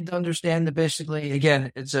just need to understand that basically,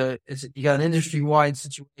 again, you got an industry-wide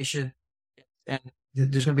situation and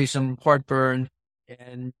there's going to be some heartburn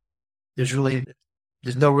and there's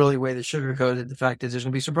no really way to sugarcoat it, the fact that there's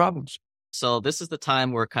going to be some problems. So this is the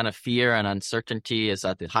time where kind of fear and uncertainty is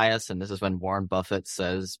at the highest. And this is when Warren Buffett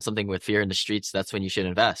says something with fear in the streets, that's when you should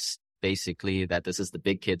invest. Basically, that this is the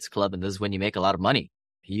big kids club and this is when you make a lot of money.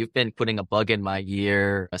 You've been putting a bug in my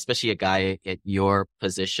ear, especially a guy at your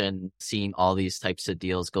position, seeing all these types of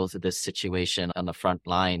deals go through this situation on the front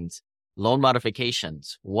lines. Loan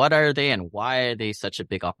modifications, what are they and why are they such a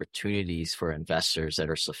big opportunities for investors that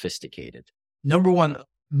are sophisticated? Number one,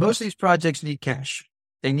 most of these projects need cash.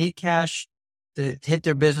 They need cash to hit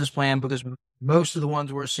their business plan because most of the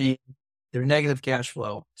ones we're seeing, they're negative cash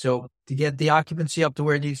flow. So to get the occupancy up to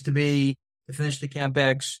where it needs to be, to finish the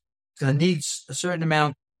CapEx, it's going to need a certain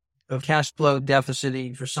amount of cash flow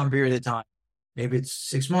deficit for some period of time. Maybe it's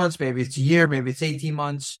 6 months, maybe it's a year, maybe it's 18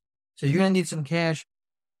 months. So you're going to need some cash.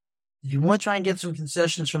 If you want to try and get some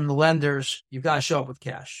concessions from the lenders, you've got to show up with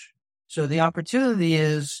cash. So the opportunity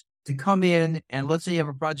is to come in and let's say you have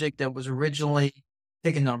a project that was originally,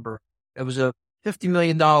 pick a number. It was a $50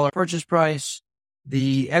 million purchase price.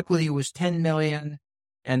 The equity was $10 million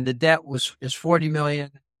and the debt is $40 million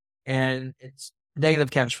and it's negative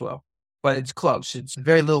cash flow, but it's close. It's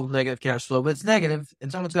very little negative cash flow, but it's negative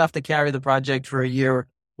and someone's going to have to carry the project for a year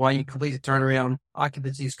while you complete the turnaround.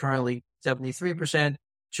 Occupancy is currently 73%,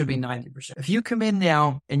 should be 90%. If you come in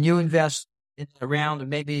now and you invest in a round and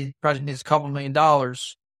maybe the project needs a couple $1 million,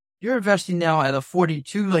 you're investing now at a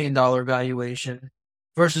 $42 million valuation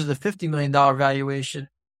versus the $50 million valuation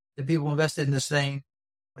that people invested in this thing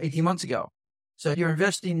 18 months ago. So you're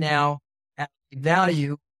investing now at a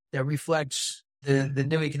value that reflects the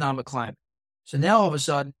new economic climate. So now all of a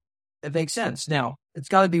sudden, it makes sense. Now, it's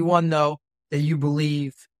got to be one, though, that you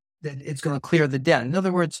believe that it's going to clear the debt. In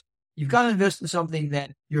other words, you've got to invest in something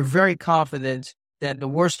that you're very confident that the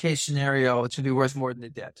worst case scenario, it's going to be worth more than the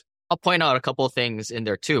debt. I'll point out a couple of things in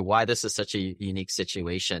there too, why this is such a unique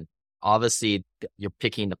situation. Obviously, you're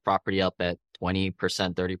picking the property up at 20%,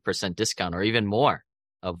 30% discount or even more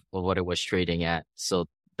of what it was trading at. So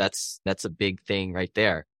that's a big thing right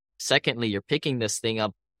there. Secondly, you're picking this thing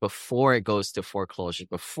up before it goes to foreclosure,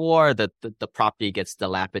 before the property gets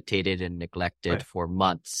dilapidated and neglected for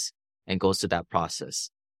months and goes through that process.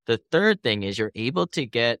 The third thing is you're able to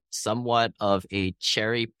get somewhat of a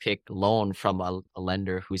cherry-picked loan from a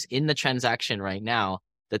lender who's in the transaction right now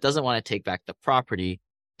that doesn't want to take back the property.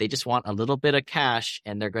 They just want a little bit of cash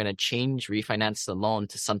and they're going to refinance the loan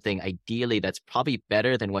to something ideally that's probably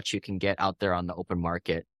better than what you can get out there on the open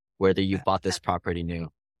market, whether you bought this property new.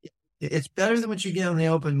 It's better than what you get on the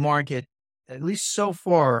open market, at least so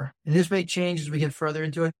far. And this may change as we get further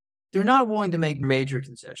into it. They're not willing to make major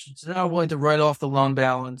concessions. They're not willing to write off the loan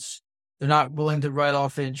balance. They're not willing to write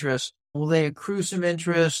off interest. Will they accrue some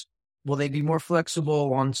interest? Will they be more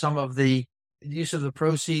flexible on some of the use of the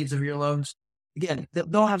proceeds of your loans? Again,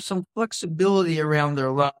 they'll have some flexibility around their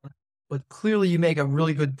loan, but clearly you make a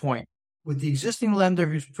really good point. with the existing lender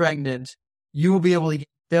who's pregnant, you will be able to get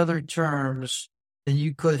better terms than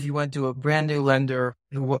you could if you went to a brand new lender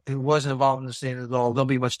who wasn't involved in the standard at all. They'll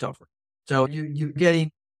be much tougher. So you're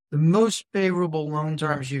getting the most favorable loan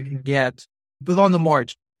terms you can get, but on the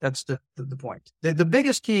margin. That's the point. The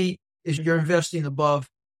biggest key is you're investing above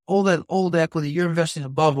all that old equity. You're investing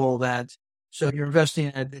above all that. So you're investing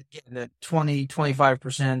at 20,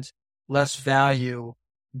 25% less value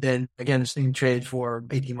than, again, it's being traded for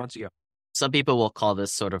 18 months ago. Some people will call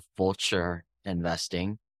this sort of vulture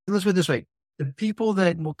investing. Let's put it this way. The people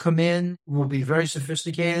that will come in will be very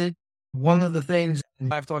sophisticated. One of the things,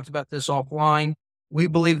 and I've talked about this offline, we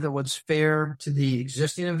believe that what's fair to the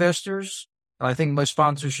existing investors, and I think most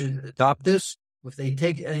sponsors should adopt this, if they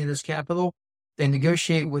take any of this capital, they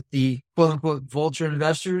negotiate with the quote unquote vulture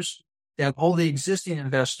investors, that all the existing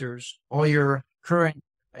investors, all your current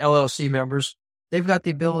LLC members, they've got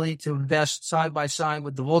the ability to invest side by side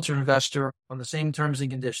with the vulture investor on the same terms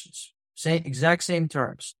and conditions, exact same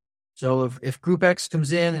terms. So if Group X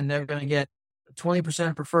comes in and they're going to get a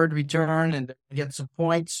 20% preferred return and get some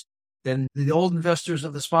points, then the old investors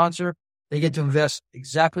of the sponsor, they get to invest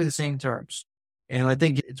exactly the same terms. And I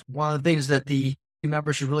think it's one of the things that the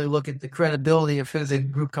members should really look at the credibility of who the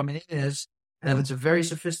group coming in is. And if it's a very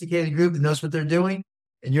sophisticated group that knows what they're doing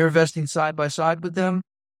and you're investing side by side with them,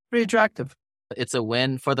 pretty attractive. It's a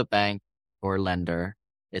win for the bank or lender.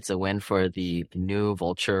 It's a win for the new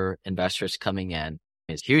vulture investors coming in.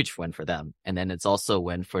 It's a huge win for them. And then it's also a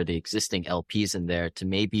win for the existing LPs in there to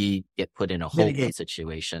maybe get put in a hold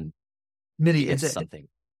situation. Mitigate something.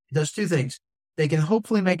 It does two things. They can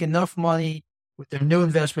hopefully make enough money with their new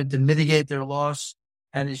investment to mitigate their loss.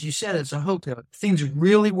 And as you said, it's a hope that things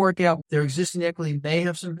really work out. Their existing equity may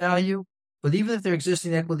have some value, but even if their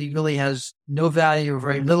existing equity really has no value or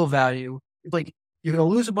very little value, it's like you're going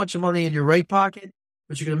to lose a bunch of money in your right pocket,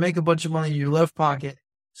 but you're going to make a bunch of money in your left pocket.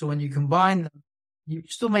 So when you combine them, you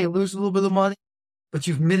still may lose a little bit of money, but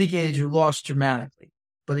you've mitigated your loss dramatically.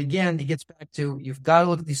 But again, it gets back to, you've got to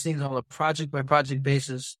look at these things on a project by project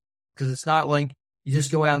basis, because it's not like you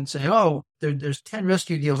just go out and say, oh, there's 10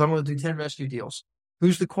 rescue deals. I'm going to do 10 rescue deals.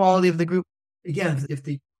 Who's the quality of the group? Again, if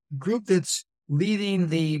the group that's leading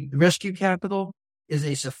the rescue capital is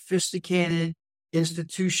a sophisticated,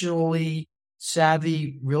 institutionally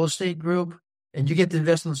savvy real estate group, and you get to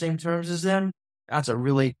invest on the same terms as them, that's a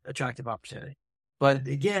really attractive opportunity. But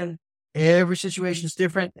again, every situation is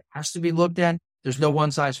different. It has to be looked at. There's no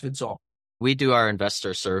one size fits all. We do our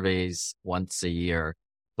investor surveys once a year,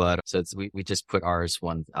 but so we just put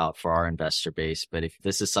one out for our investor base. But if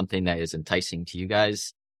this is something that is enticing to you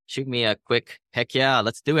guys, shoot me a quick, heck yeah,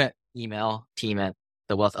 let's do it. Email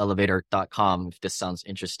team@thewealthelevator.com if this sounds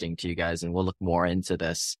interesting to you guys, and we'll look more into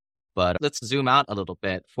this. But let's zoom out a little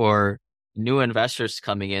bit for new investors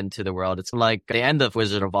coming into the world. It's like the end of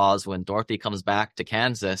Wizard of Oz when Dorothy comes back to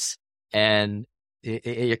Kansas, and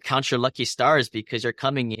you count your lucky stars because you're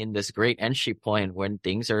coming in this great entry point when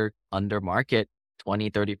things are under market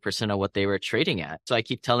 20, 30% of what they were trading at. So I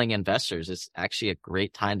keep telling investors it's actually a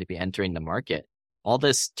great time to be entering the market. All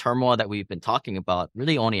this turmoil that we've been talking about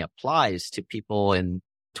really only applies to people in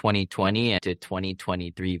 2020 and to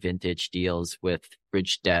 2023 vintage deals with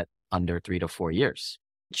bridge debt under 3 to 4 years.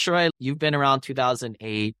 Troy, you've been around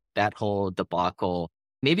 2008, that whole debacle.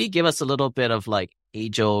 Maybe give us a little bit of like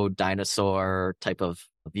age-old dinosaur type of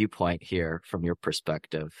viewpoint here from your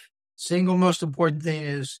perspective. Single most important thing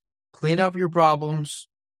is clean up your problems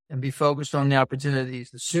and be focused on the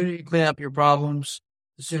opportunities. The sooner you clean up your problems,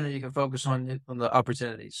 the sooner you can focus on the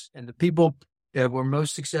opportunities. And the people that were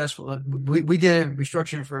most successful, we did a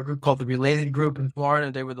restructuring for a group called the Related Group in Florida.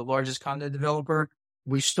 They were the largest condo developer.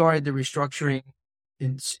 We started the restructuring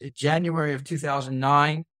in January of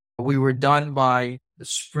 2009. We were done by the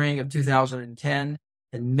spring of 2010,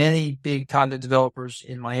 and many big condo developers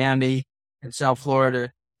in Miami and South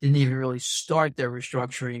Florida didn't even really start their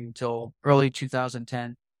restructuring until early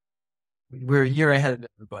 2010. We're a year ahead of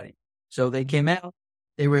everybody. So they came out,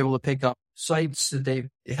 they were able to pick up sites that they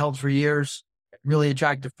held for years, really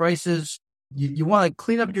attractive prices. You want to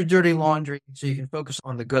clean up your dirty laundry so you can focus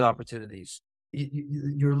on the good opportunities.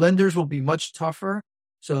 Your lenders will be much tougher.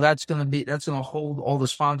 So that's going to hold all the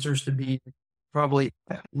sponsors to be probably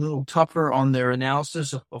a little tougher on their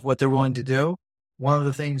analysis of what they're willing to do. One of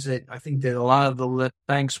the things that I think that a lot of the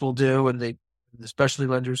banks will do, and especially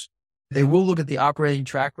lenders, they will look at the operating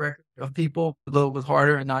track record of people a little bit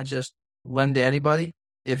harder and not just lend to anybody.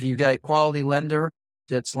 If you've got a quality lender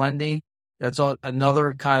that's lending, that's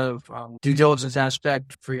another kind of due diligence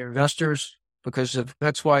aspect for your investors, because if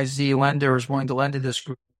XYZ lender is willing to lend to this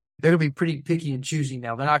group, they're going to be pretty picky and choosy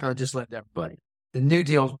now. They're not going to just lend everybody. The new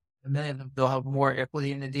deals and many of them, they'll have more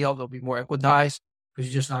equity in the deal. They'll be more equitized because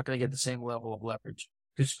you're just not going to get the same level of leverage.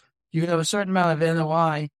 Because you can have a certain amount of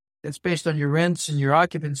NOI that's based on your rents and your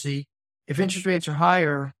occupancy. If interest rates are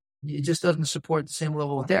higher, it just doesn't support the same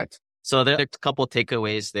level of debt. So there are a couple of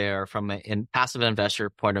takeaways there from a passive investor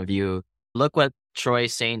point of view. Look what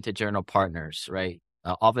Troy's saying to general partners, right?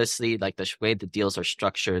 Obviously, like the way the deals are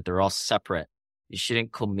structured, they're all separate. You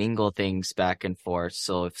shouldn't commingle things back and forth.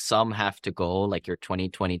 So if some have to go, like your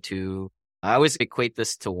 2022, I always equate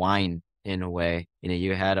this to wine in a way.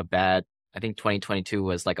 You had I think 2022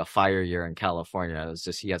 was like a fire year in California. It was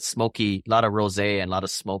just, you had smoky, a lot of rosé and a lot of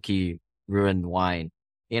smoky, ruined wine.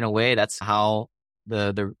 In a way, that's how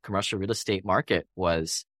the commercial real estate market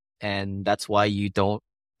was. And that's why you don't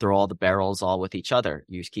throw all the barrels all with each other.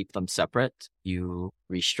 You keep them separate. You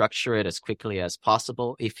restructure it as quickly as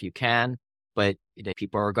possible if you can. But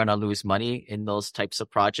people are going to lose money in those types of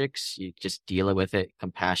projects. You just deal with it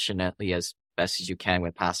compassionately as best as you can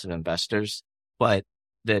with passive investors. But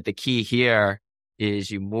the key here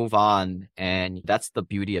is you move on, and that's the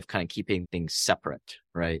beauty of kind of keeping things separate,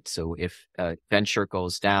 right? So if a venture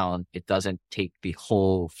goes down, it doesn't take the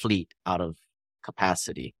whole fleet out of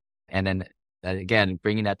capacity. And then again,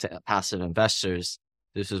 bringing that to passive investors,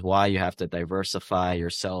 this is why you have to diversify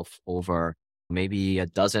yourself over maybe a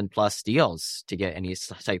dozen plus deals to get any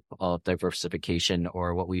type of diversification.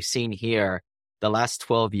 Or what we've seen here, the last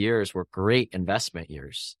 12 years were great investment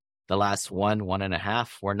years. The last 1.5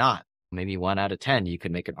 were not. Maybe 1 out of 10, you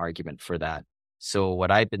could make an argument for that. So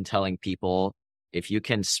what I've been telling people, if you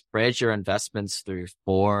can spread your investments through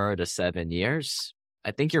 4 to 7 years,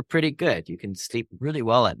 I think you're pretty good. You can sleep really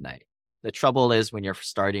well at night. The trouble is when you're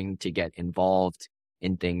starting to get involved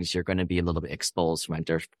in things, you're going to be a little bit exposed from a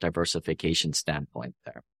diversification standpoint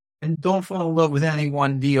there. And don't fall in love with any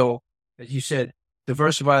one deal. As you said,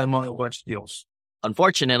 diversify among a bunch of deals.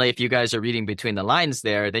 Unfortunately, if you guys are reading between the lines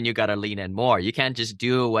there, then you got to lean in more. You can't just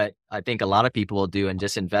do what I think a lot of people will do and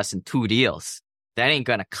just invest in 2 deals. That ain't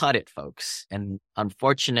going to cut it, folks. And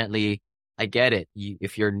unfortunately, I get it.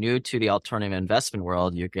 If you're new to the alternative investment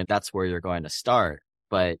world, that's where you're going to start.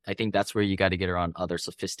 But I think that's where you got to get around other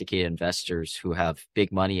sophisticated investors who have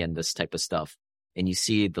big money in this type of stuff. And you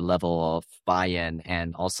see the level of buy-in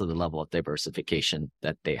and also the level of diversification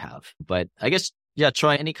that they have. But I guess, yeah,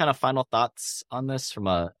 Troy, any kind of final thoughts on this from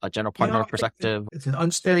a general partner perspective? It's an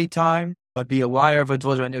unsteady time. I'd be a liar if I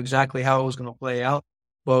told you I knew exactly how it was going to play out.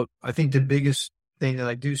 But I think the biggest thing that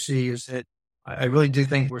I do see is that I really do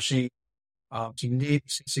think we're seeing a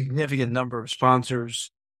significant number of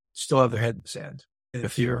sponsors still have their head in the sand.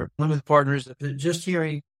 If you're limited partners, if you're just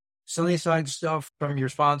hearing sunny side stuff from your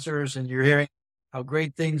sponsors and you're hearing how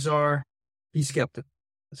great things are, be skeptical.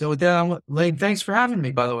 So with that, Lane, thanks for having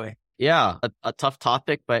me, by the way. Yeah, a tough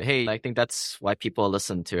topic, but hey, I think that's why people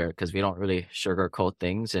listen to it, because we don't really sugarcoat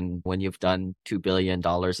things. And when you've done $2 billion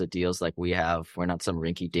of deals like we have, we're not some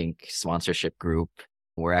rinky-dink sponsorship group.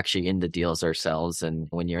 We're actually in the deals ourselves. And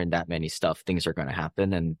when you're in that many stuff, things are going to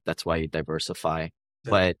happen. And that's why you diversify.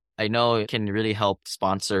 But I know it can really help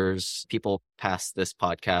sponsors, people pass this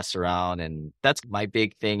podcast around. And that's my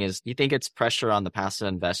big thing is you think it's pressure on the passive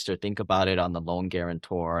investor. Think about it on the loan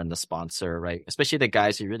guarantor and the sponsor, right? Especially the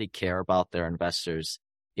guys who really care about their investors.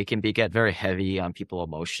 It can get very heavy on people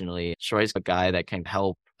emotionally. Troy's a guy that can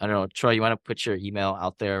help. I don't know, Troy, you want to put your email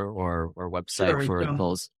out there or website for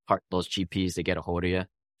those GPs to get a hold of you?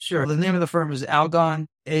 Sure. The name of the firm is Algon,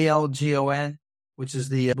 Algon, which is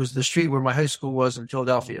was the street where my high school was in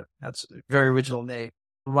Philadelphia. That's a very original name.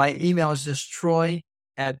 My email is just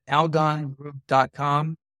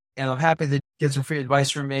troy@algongroup.com. And I'm happy to get some free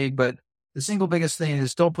advice from me. But the single biggest thing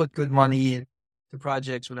is don't put good money into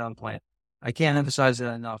projects without a plan. I can't emphasize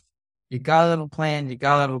that enough. You got to have a plan. You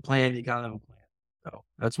got to have a plan. You got to have a plan. So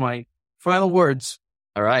that's my final words.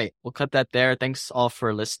 All right. We'll cut that there. Thanks all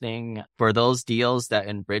for listening. For those deals that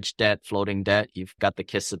in bridge debt, floating debt, you've got the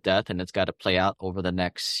kiss of death and it's got to play out over the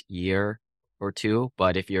next year or two.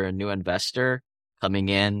 But if you're a new investor coming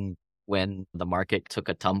in when the market took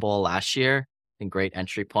a tumble last year, a great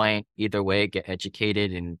entry point. Either way, get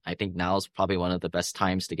educated. And I think now is probably one of the best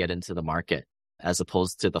times to get into the market as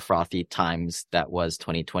opposed to the frothy times that was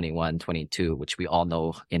 2021, 22, which we all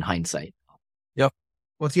know in hindsight. Yep.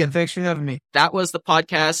 Once again, thanks for having me. That was the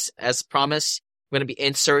podcast. As promised, I'm going to be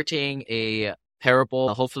inserting a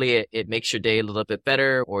parable. Hopefully it makes your day a little bit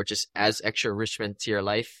better or just adds extra enrichment to your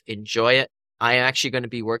life. Enjoy it. I am actually going to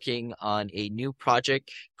be working on a new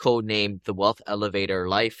project codenamed The Wealth Elevator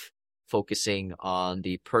Life, focusing on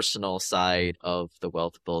the personal side of the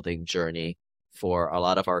wealth building journey for a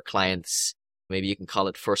lot of our clients. Maybe you can call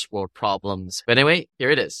it first world problems. But anyway,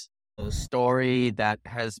 here it is. A story that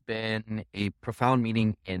has been a profound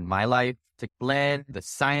meaning in my life to blend the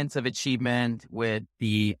science of achievement with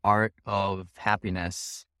the art of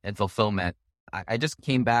happiness and fulfillment. I just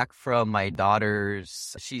came back from my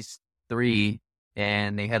daughter's, she's 3,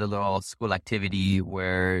 and they had a little school activity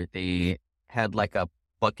where they had like a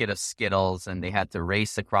bucket of Skittles and they had to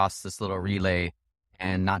race across this little relay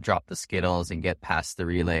and not drop the Skittles and get past the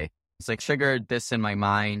relay. So I triggered this in my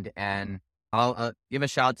mind, and I'll give a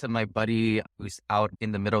shout out to my buddy who's out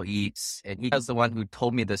in the Middle East, and he was the one who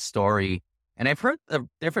told me this story. And I've heard the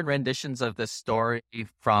different renditions of this story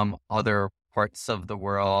from other parts of the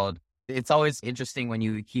world. It's always interesting when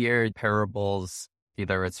you hear parables,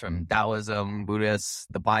 either it's from Taoism,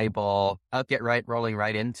 Buddhist, the Bible. I'll get rolling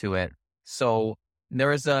right into it. So there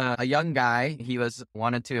was a young guy. He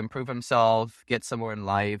wanted to improve himself, get somewhere in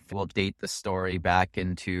life. We'll date the story back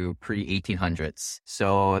into pre-1800s.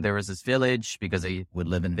 So there was this village, because they would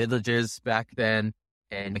live in villages back then.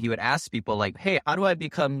 And he would ask people like, hey, how do I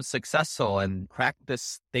become successful and crack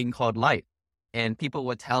this thing called life? And people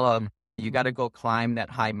would tell him, you got to go climb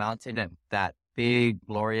that high mountain and that big,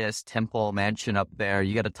 glorious temple mansion up there.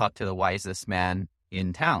 You got to talk to the wisest man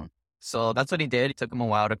in town. So that's what he did. It took him a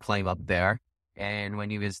while to climb up there. And when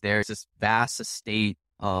he was there, it's this vast estate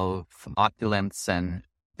of opulence and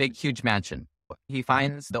big, huge mansion. He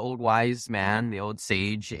finds the old wise man, the old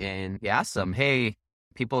sage, and he asks him, hey,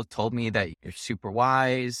 people told me that you're super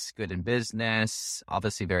wise, good in business,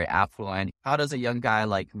 obviously very affluent. How does a young guy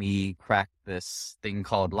like me crack this thing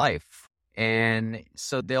called life? And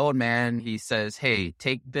so the old man, he says, hey,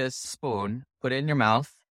 take this spoon, put it in your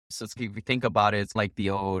mouth. So if you think about it, it's like the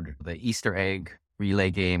Easter egg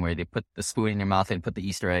relay game where they put the spoon in your mouth and put the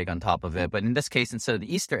Easter egg on top of it. But in this case, instead of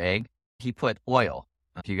the Easter egg, he put oil.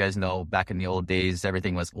 If you guys know, back in the old days,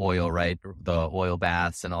 everything was oil, right? The oil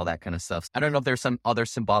baths and all that kind of stuff. I don't know if there's some other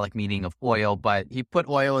symbolic meaning of oil, but he put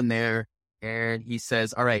oil in there and he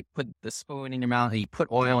says, all right, put the spoon in your mouth. And he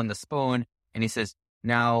put oil in the spoon and he says,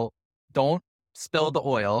 now don't spill the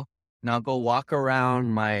oil. Now go walk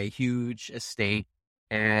around my huge estate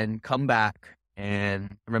and come back.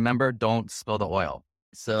 And remember, don't spill the oil.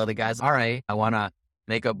 So the guy's, all right, I want to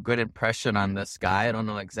make a good impression on this guy. I don't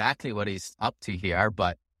know exactly what he's up to here,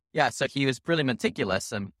 but yeah, so he was really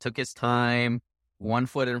meticulous and took his time, one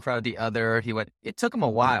foot in front of the other. It took him a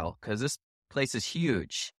while because this place is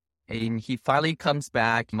huge. And he finally comes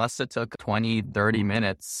back, must have took 20, 30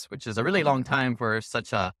 minutes, which is a really long time for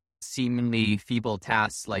such a seemingly feeble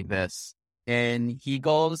task like this. And he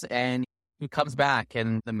goes and he comes back,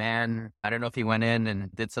 and the man, I don't know if he went in and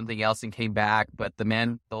did something else and came back, but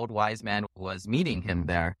the old wise man was meeting him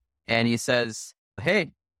there. And he says,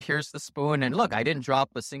 hey, here's the spoon. And look, I didn't drop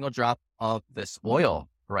a single drop of this oil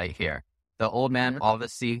right here. The old man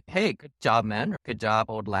obviously, hey, good job, man. Good job,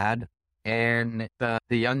 old lad. And the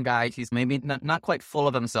young guy, he's maybe not quite full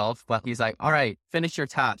of himself, but he's like, all right, finish your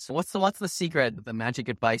task. So what's the secret, the magic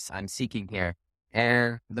advice I'm seeking here?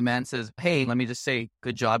 And the man says, hey, let me just say,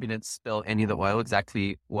 good job. You didn't spill any of the oil,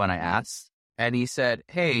 exactly what I asked. And he said,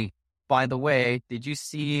 hey, by the way, did you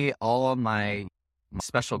see all of my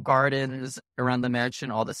special gardens around the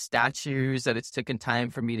mansion, all the statues that it's taken time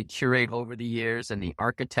for me to curate over the years, and the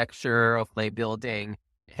architecture of my building?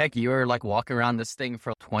 Heck, you were like walking around this thing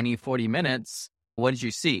for 20, 40 minutes. What did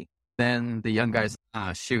you see? Then the young guy's,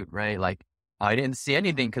 shoot, right? Like, I didn't see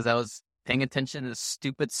anything because I was paying attention to the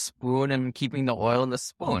stupid spoon and keeping the oil in the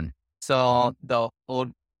spoon. So the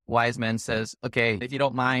old wise man says, okay, if you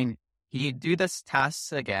don't mind, you do this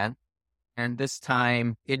task again. And this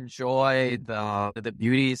time, enjoy the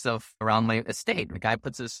beauties of around my estate. The guy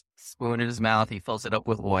puts his spoon in his mouth. He fills it up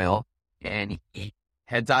with oil and he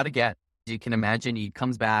heads out again. As you can imagine, he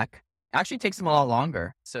comes back. Actually takes him a lot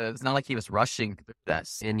longer. So it's not like he was rushing through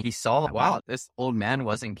this. And he saw, wow, this old man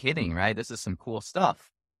wasn't kidding, right? This is some cool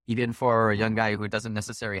stuff. Even for a young guy who doesn't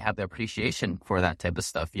necessarily have the appreciation for that type of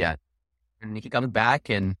stuff yet. And he comes back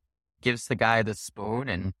and gives the guy the spoon.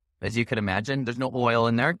 And as you could imagine, there's no oil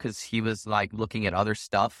in there because he was like looking at other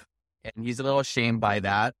stuff. And he's a little ashamed by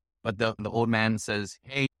that. But the old man says,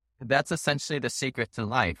 hey, that's essentially the secret to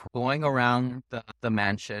life. Going around the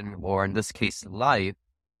mansion, or in this case, life,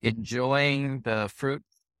 enjoying the fruit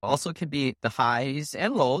also can be the highs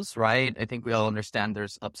and lows, right? I think we all understand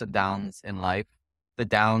there's ups and downs in life. The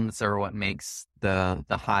downs are what makes the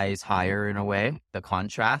highs higher in a way, the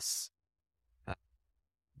contrasts.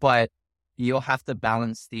 But you'll have to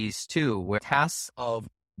balance these two, where tasks of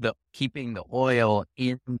keeping the oil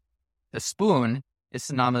in the spoon is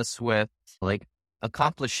synonymous with like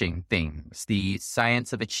accomplishing things, the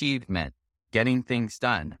science of achievement, getting things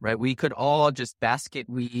done, right? We could all just basket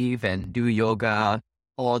weave and do yoga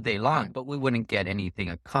all day long, but we wouldn't get anything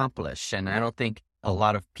accomplished. And I don't think a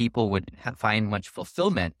lot of people would find much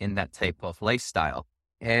fulfillment in that type of lifestyle.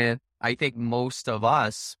 And I think most of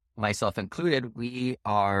us, myself included, we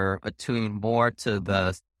are attuned more to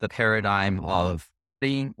the paradigm of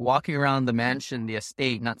walking around the mansion, the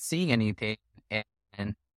estate, not seeing anything.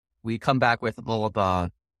 And we come back with all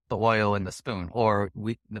the oil in the spoon, or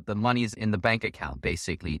the money's in the bank account,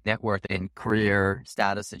 basically, net worth and career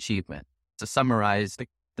status achievement. To summarize, the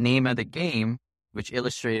name of the game, which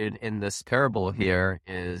illustrated in this parable here,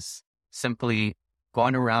 is simply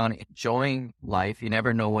going around enjoying life. You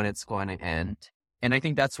never know when it's going to end. And I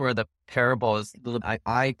think that's where the parable is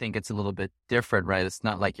I think it's a little bit different, right? It's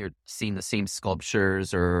not like you're seeing the same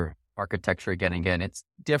sculptures or architecture again and again. It's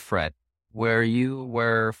different. Where you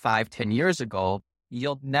were 5-10 years ago,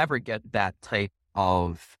 you'll never get that type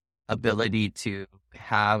of ability to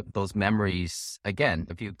have those memories again.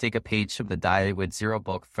 If you take a page from the Die with Zero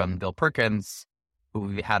book from Bill Perkins, who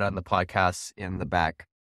we had on the podcast in the back,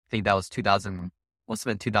 I think that was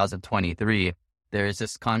 2023. There's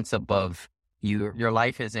this concept of your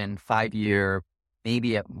life is in 5-year,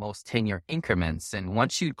 maybe at most 10-year increments. And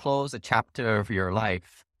once you close a chapter of your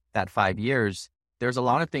life, that 5 years, there's a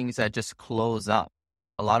lot of things that just close up.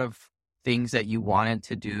 A lot of things that you wanted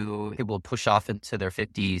to do, it will push off into their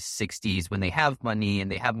 50s, 60s when they have money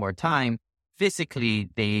and they have more time. Physically,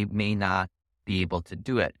 they may not be able to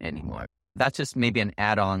do it anymore. That's just maybe an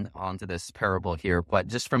add-on onto this parable here. But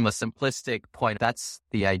just from a simplistic point, that's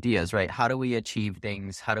the ideas, right? How do we achieve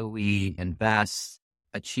things? How do we invest,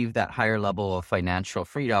 achieve that higher level of financial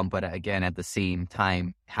freedom? But again, at the same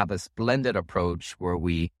time, have this blended approach where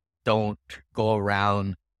we don't go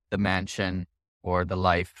around the mansion or the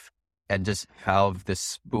life and just have this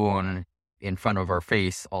spoon in front of our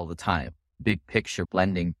face all the time. Big picture,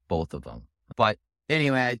 blending both of them. But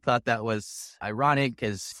anyway, I thought that was ironic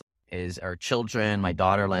is our children, my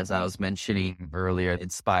daughter, as I was mentioning earlier,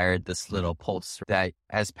 inspired this little post that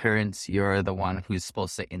as parents, you're the one who's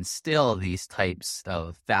supposed to instill these types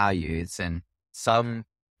of values. And some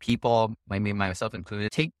people, maybe myself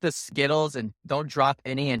included, take the Skittles and don't drop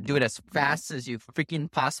any and do it as fast as you freaking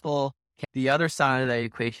possible. The other side of the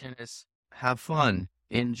equation is have fun,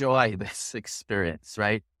 enjoy this experience,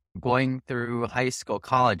 right? Going through high school,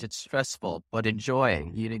 college, it's stressful, but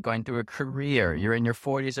enjoy. You're going through a career, you're in your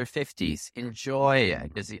 40s or 50s, enjoy it.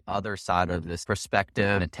 Because the other side of this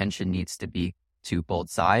perspective, attention needs to be to both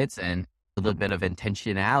sides, and a little bit of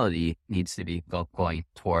intentionality needs to be going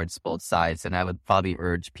towards both sides. And I would probably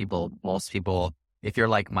urge most people, if you're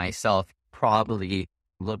like myself, probably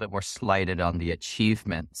a little bit more slighted on the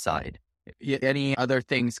achievement side. Any other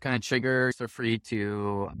things kind of trigger, feel free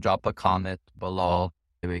to drop a comment below.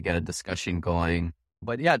 We get a discussion going.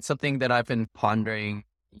 But yeah, it's something that I've been pondering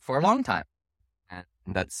for a long time. And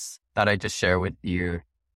that I just share with you